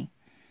disappeared on me.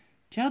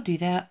 Did y'all do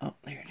that? Oh,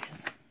 there it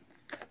is.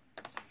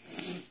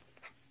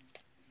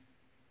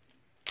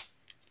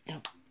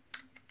 Oh.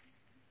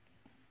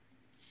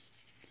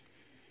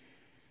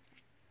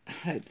 I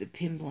hope the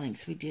pin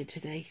blanks we did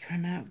today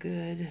come out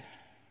good.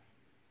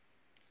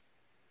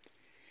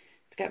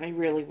 It's got me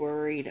really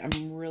worried.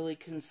 I'm really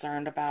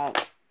concerned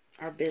about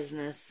our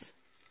business.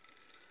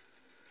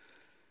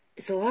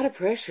 It's a lot of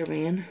pressure,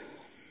 man.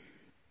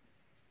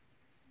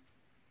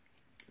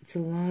 It's a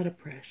lot of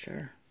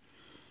pressure.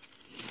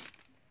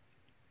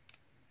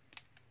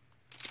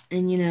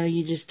 And, you know,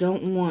 you just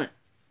don't want...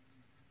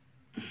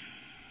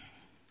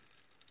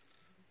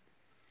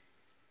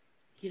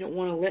 You don't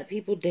want to let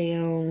people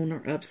down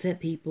or upset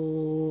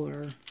people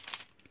or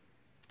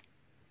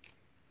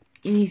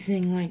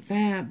anything like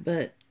that.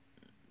 But,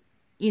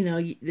 you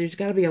know, there's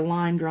got to be a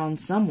line drawn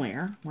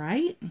somewhere,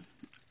 right?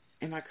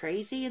 Am I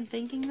crazy in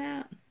thinking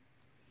that?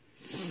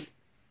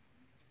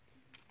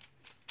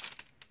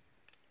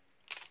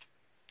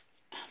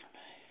 I don't know.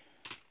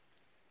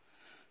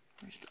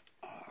 Where's the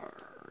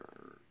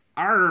R?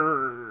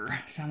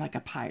 R. Sound like a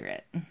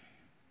pirate.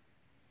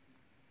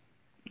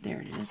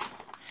 There it is.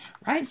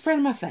 Right in front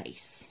of my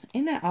face.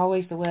 Isn't that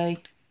always the way?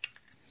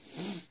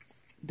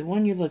 The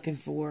one you're looking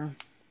for.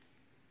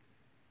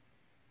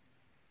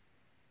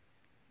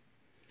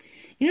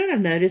 You know what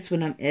I've noticed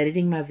when I'm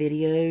editing my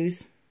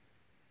videos?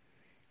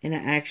 and I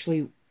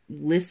actually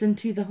listen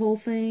to the whole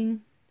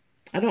thing.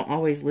 I don't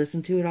always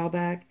listen to it all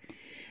back.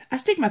 I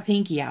stick my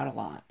pinky out a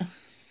lot.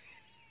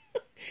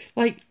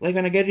 like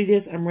when I go to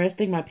this, I'm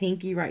resting my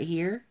pinky right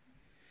here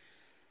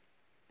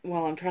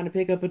while I'm trying to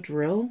pick up a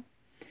drill.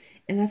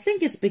 And I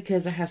think it's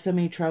because I have so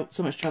much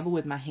trouble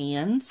with my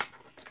hands.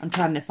 I'm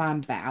trying to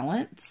find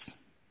balance.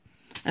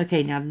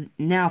 Okay,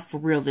 now for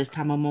real this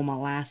time I'm on my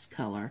last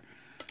color.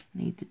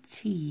 I need the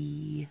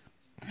T.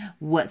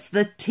 What's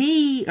the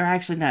T? Or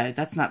actually, no,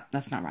 that's not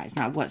right. It's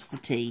not what's the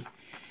T.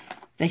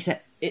 They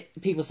said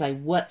people say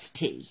what's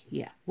T?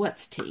 Yeah,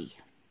 what's T?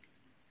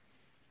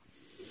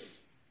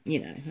 You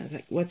know, I was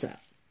like, what's up?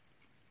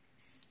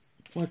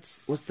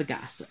 What's the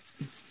gossip?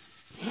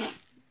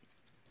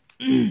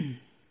 We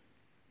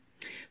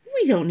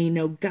don't need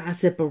no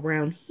gossip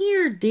around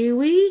here, do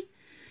we?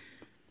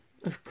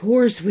 Of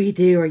course we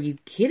do. Are you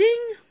kidding?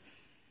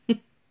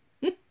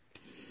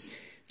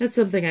 That's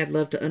something I'd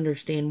love to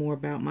understand more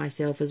about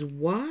myself, is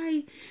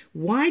why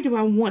do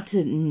I want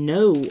to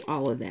know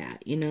all of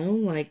that, you know?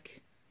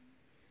 Like,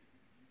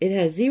 it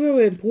has zero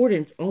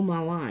importance on my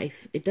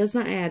life. It does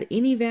not add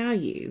any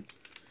value.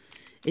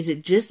 Is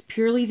it just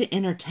purely the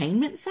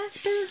entertainment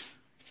factor?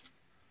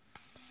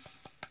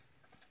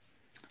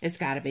 It's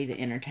got to be the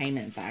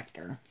entertainment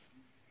factor.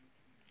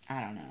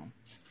 I don't know.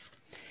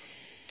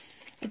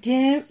 I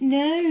don't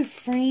know,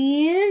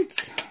 friends.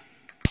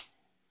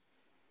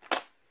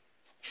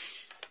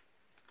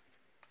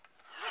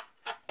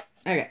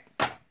 Okay,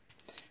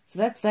 so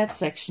that's that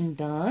section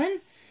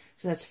done.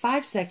 So that's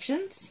 5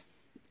 sections,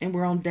 and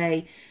we're on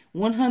day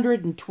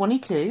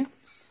 122.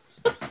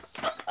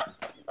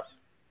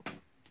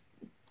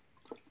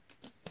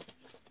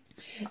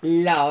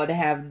 Lord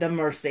have the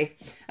mercy.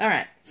 All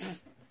right,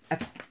 I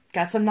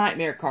got some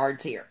nightmare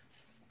cards here.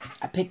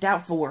 I picked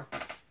out 4.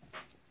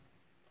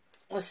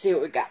 Let's see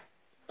what we got.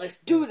 Let's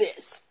do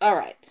this. All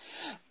right.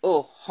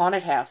 Oh,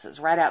 haunted houses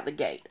right out the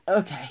gate.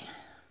 Okay.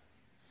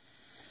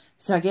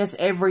 So I guess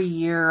every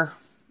year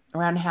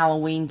around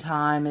Halloween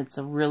time, it's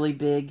a really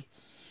big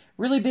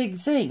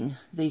thing,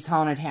 these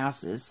haunted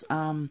houses.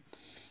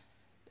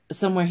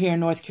 Somewhere here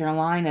in North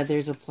Carolina,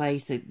 there's a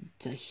place,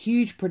 it's a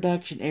huge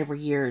production every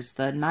year. It's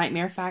the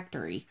Nightmare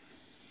Factory.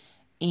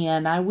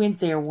 And I went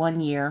there one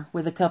year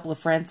with a couple of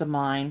friends of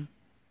mine.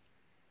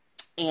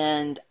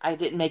 And I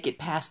didn't make it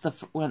past the...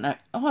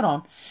 hold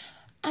on.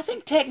 I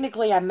think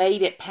technically I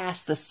made it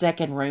past the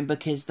second room,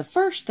 because the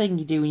first thing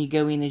you do when you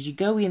go in is you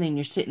go in and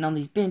you're sitting on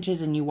these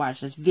benches and you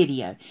watch this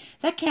video.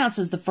 That counts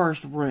as the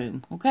first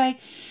room, okay?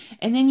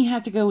 And then you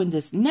have to go in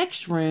this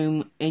next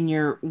room and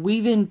you're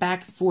weaving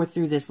back and forth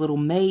through this little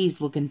maze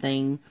looking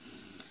thing,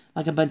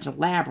 like a bunch of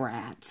lab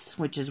rats,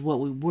 which is what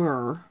we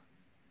were.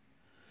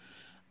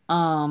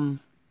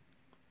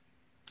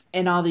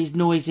 And all these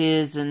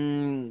noises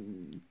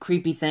and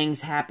creepy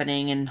things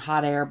happening and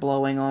hot air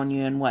blowing on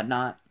you and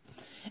whatnot.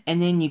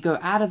 And then you go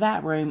out of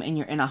that room and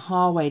you're in a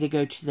hallway to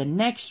go to the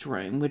next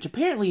room, which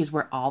apparently is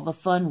where all the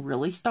fun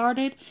really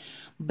started.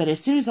 But as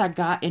soon as I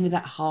got into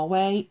that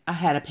hallway, I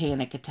had a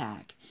panic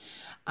attack.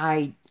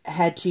 I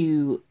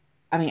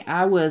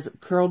was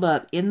curled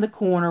up in the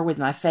corner with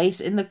my face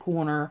in the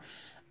corner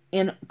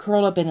and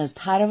curled up in as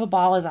tight of a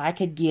ball as I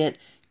could get,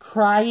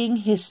 crying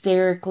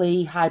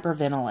hysterically,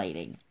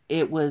 hyperventilating.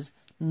 It was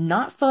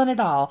not fun at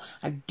all.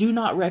 I do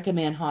not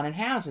recommend haunted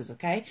houses,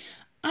 okay?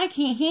 I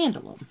can't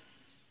handle them.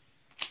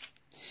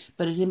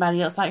 But does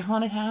anybody else like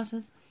haunted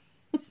houses?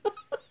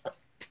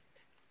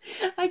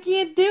 I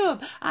can't do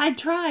them. I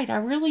tried. I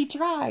really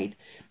tried.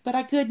 But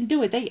I couldn't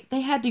do it.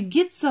 They had to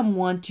get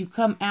someone to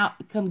come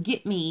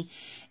get me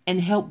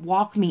and help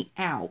walk me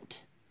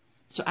out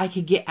so I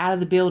could get out of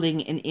the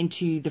building and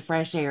into the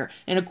fresh air.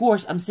 And of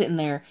course, I'm sitting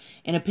there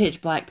in a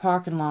pitch black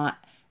parking lot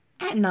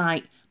at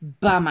night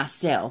by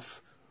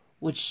myself,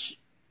 which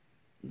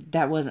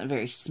that wasn't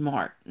very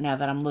smart now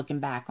that I'm looking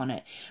back on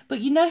it.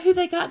 But you know who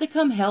they got to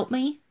come help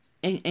me?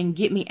 And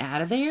get me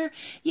out of there?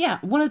 Yeah,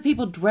 one of the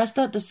people dressed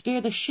up to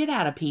scare the shit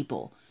out of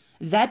people.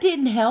 That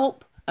didn't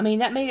help. I mean,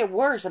 that made it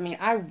worse. I mean,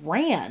 I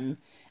ran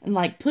and,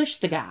 like,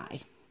 pushed the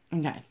guy.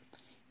 Okay.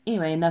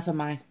 Anyway, enough of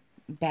my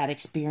bad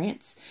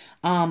experience.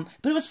 But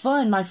it was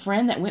fun. My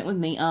friend that went with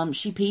me,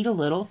 she peed a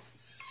little.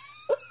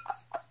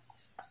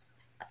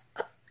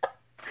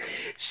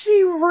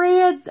 She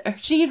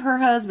and her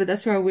husband,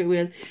 that's who I went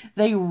with,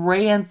 they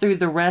ran through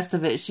the rest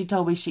of it. She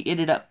told me she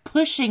ended up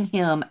pushing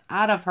him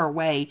out of her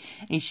way,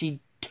 and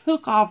she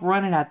took off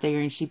running out there,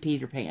 and she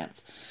peed her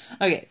pants.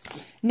 Okay,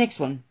 next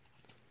one.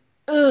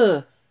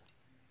 Oh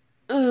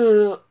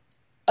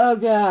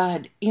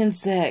God,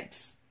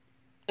 insects.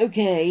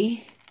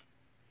 Okay.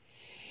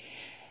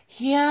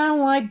 Yeah, I don't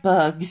like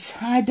bugs.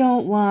 I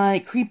don't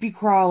like creepy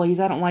crawlies.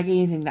 I don't like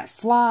anything that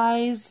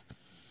flies.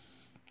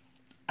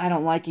 I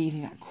don't like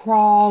anything that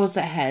crawls,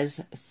 that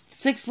has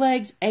 6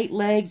 legs, 8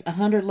 legs,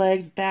 100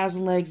 legs,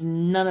 1,000 legs,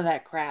 none of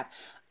that crap.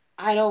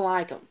 I don't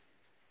like them.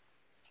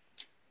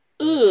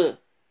 Ugh.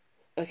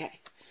 Okay.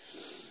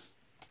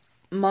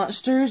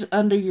 Monsters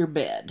under your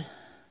bed.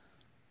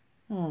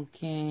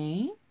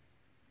 Okay.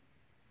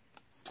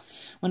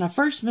 when I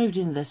first moved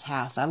into this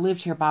house, I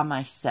lived here by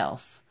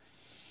myself.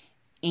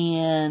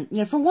 And, you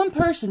know, for one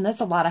person, that's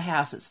a lot of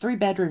house. It's 3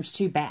 bedrooms,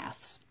 2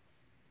 baths.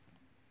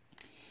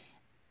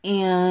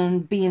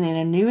 And being in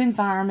a new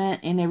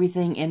environment and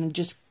everything, and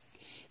just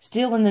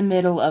still in the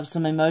middle of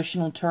some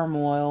emotional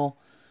turmoil,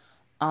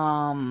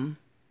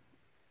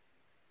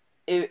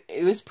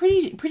 it was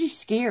pretty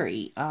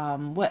scary.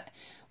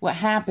 What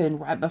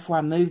happened right before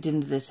I moved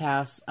into this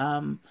house,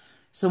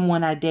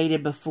 someone I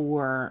dated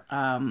before,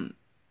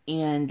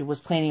 and was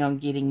planning on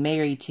getting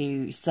married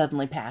to,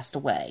 suddenly passed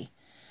away.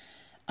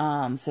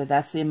 So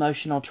that's the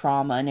emotional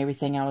trauma and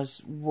everything I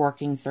was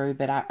working through.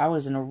 But I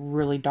was in a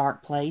really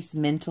dark place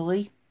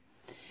mentally.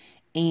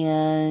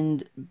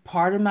 And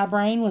part of my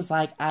brain was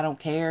like, I don't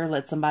care,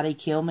 let somebody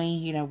kill me,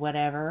 you know,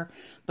 whatever.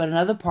 But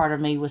another part of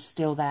me was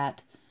still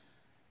that,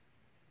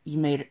 you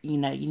need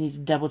to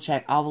double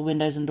check all the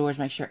windows and doors,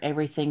 make sure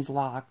everything's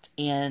locked,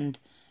 and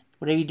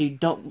whatever you do,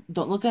 don't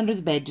look under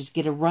the bed. Just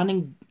get a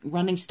running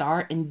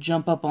start and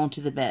jump up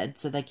onto the bed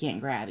so they can't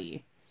grab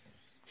you.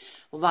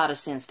 A lot of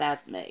sense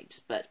that makes.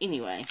 But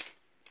anyway,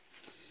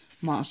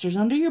 monsters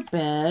under your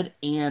bed,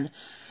 and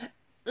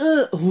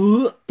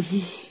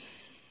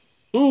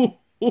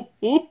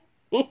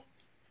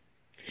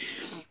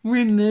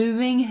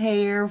removing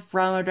hair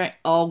from a drain.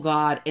 Oh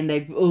God! And they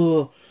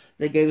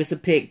gave us a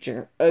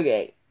picture.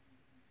 Okay.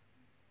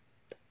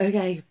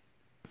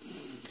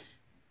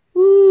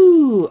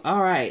 Woo!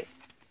 All right.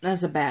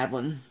 That's a bad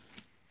one.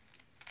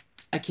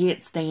 I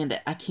can't stand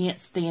it. I can't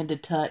stand to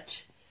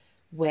touch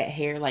wet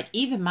hair. Like,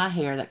 even my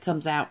hair that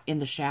comes out in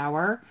the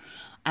shower,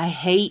 I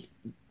hate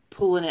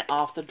pulling it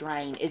off the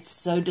drain. It's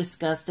so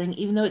disgusting.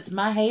 Even though it's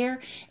my hair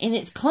and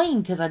it's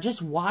clean because I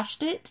just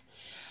washed it,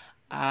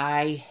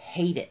 I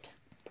hate it.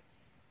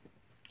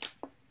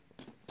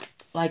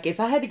 Like, if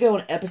I had to go on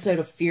an episode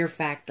of Fear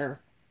Factor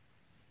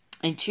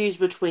and choose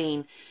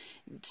between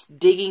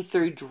digging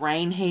through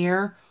drain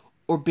hair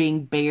or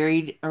being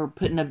buried or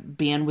put in a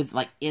bin with,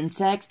 like,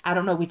 insects, I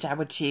don't know which I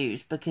would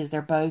choose, because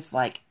they're both,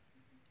 like,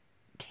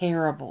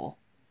 terrible.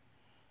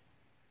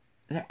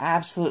 They're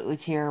absolutely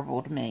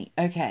terrible to me.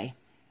 Okay.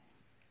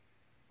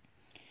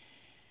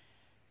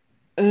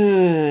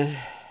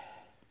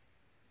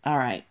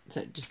 Alright,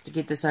 so just to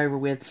get this over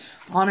with,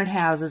 haunted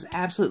houses,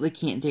 absolutely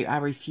can't do. I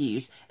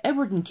refuse.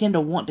 Edward and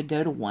Kendall want to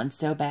go to one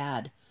so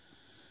bad.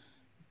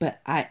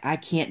 But I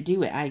can't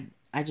do it.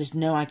 I just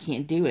know I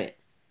can't do it.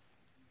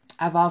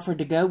 I've offered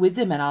to go with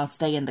them and I'll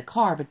stay in the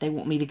car, but they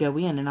want me to go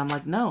in. And I'm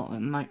like, no,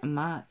 I'm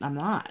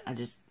not.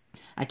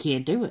 I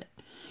can't do it.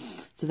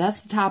 So that's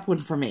the top one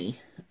for me.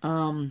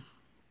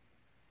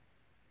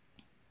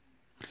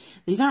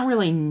 These aren't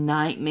really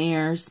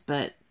nightmares,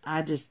 but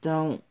I just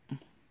don't.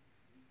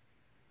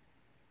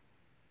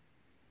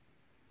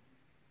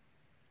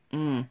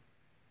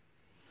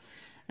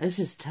 This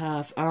is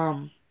tough.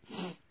 I'm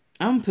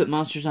gonna put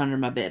monsters under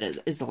my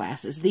bed as the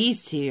last. It's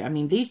these two. I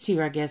mean, these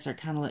two, I guess, are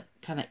kind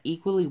of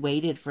equally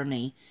weighted for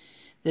me.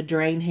 The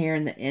drain hair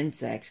and the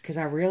insects, because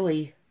I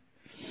really.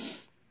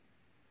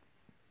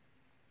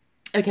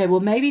 Okay, well,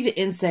 maybe the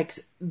insects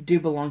do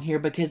belong here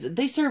because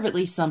they serve at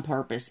least some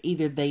purpose.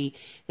 Either they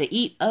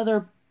eat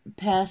other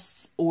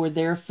pests or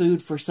they're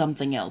food for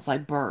something else,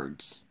 like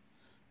birds.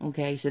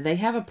 Okay, so they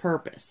have a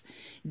purpose.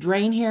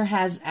 Drain hair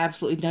has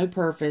absolutely no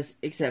purpose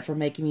except for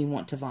making me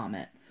want to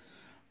vomit.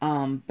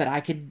 But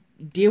I could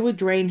deal with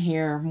drain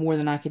hair more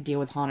than I could deal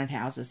with haunted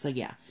houses. So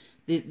yeah,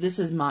 this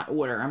is my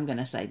order, I'm going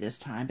to say this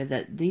time.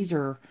 But these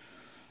are,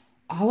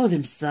 all of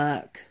them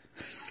suck.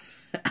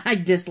 I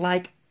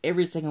dislike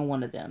every single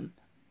one of them.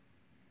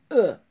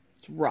 Ugh,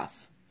 it's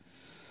rough.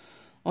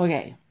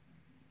 Okay,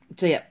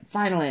 so yeah,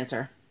 final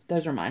answer.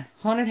 Those are mine.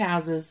 Haunted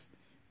houses,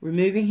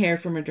 removing hair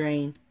from a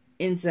drain,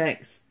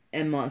 insects,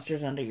 and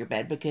monsters under your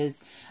bed,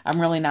 because I'm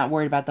really not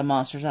worried about the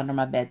monsters under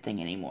my bed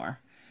thing anymore.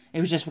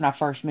 It was just when I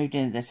first moved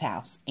into this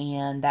house,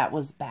 and that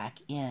was back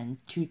in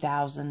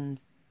 2000.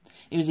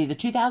 It was either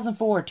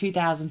 2004 or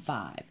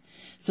 2005.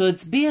 So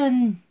it's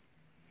been,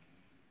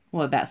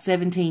 what, about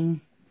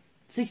 16,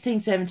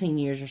 17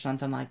 years or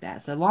something like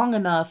that. So long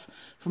enough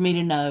for me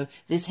to know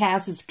this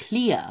house is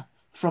clear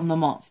from the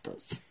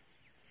monsters.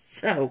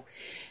 So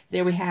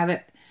there we have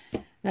it.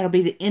 That'll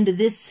be the end of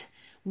this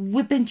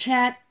whipping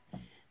chat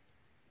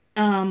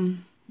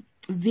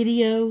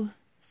video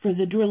for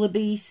the Driller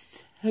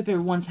Beasts. Hope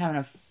everyone's having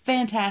a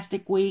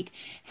fantastic week.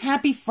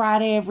 Happy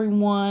Friday,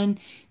 everyone.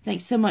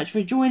 Thanks so much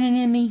for joining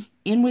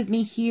in with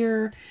me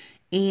here.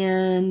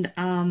 And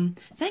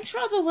thanks for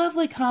all the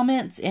lovely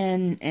comments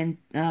and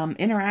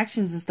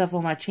interactions and stuff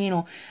on my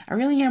channel. I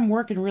really am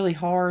working really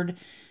hard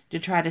to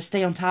try to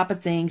stay on top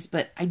of things,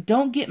 but I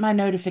don't get my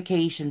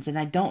notifications, and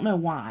I don't know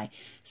why.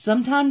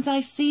 Sometimes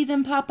I see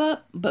them pop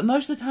up, but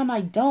most of the time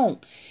I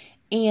don't.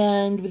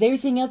 And with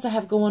everything else I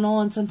have going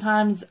on,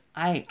 sometimes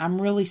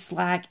I'm really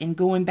slack in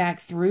going back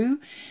through.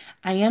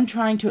 I am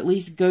trying to at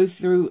least go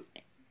through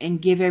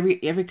and give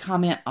every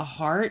comment a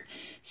heart,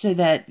 so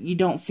that you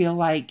don't feel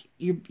like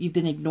you've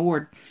been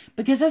ignored.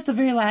 Because that's the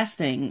very last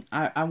thing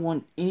I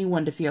want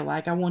anyone to feel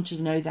like. I want you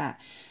to know that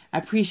I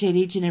appreciate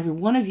each and every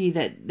one of you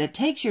that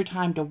takes your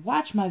time to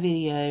watch my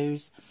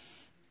videos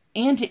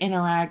and to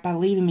interact by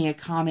leaving me a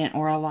comment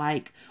or a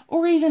like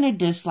or even a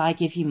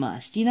dislike if you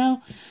must, you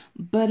know.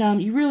 But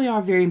you really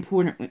are very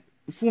important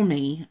for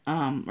me,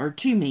 or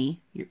to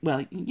me.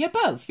 Well, yeah,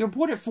 both. You're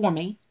important for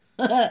me,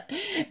 but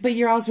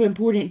you're also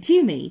important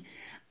to me.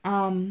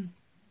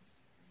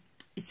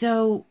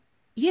 So,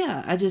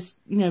 yeah, I just,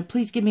 you know,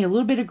 please give me a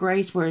little bit of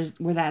grace where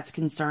that's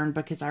concerned,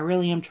 because I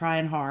really am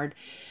trying hard.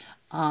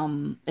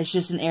 It's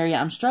just an area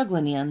I'm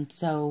struggling in,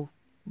 so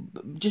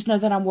just know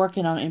that I'm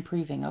working on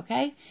improving,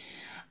 okay?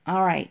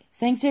 All right.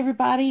 Thanks,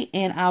 everybody,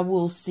 and I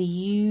will see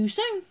you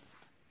soon.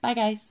 Bye,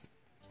 guys.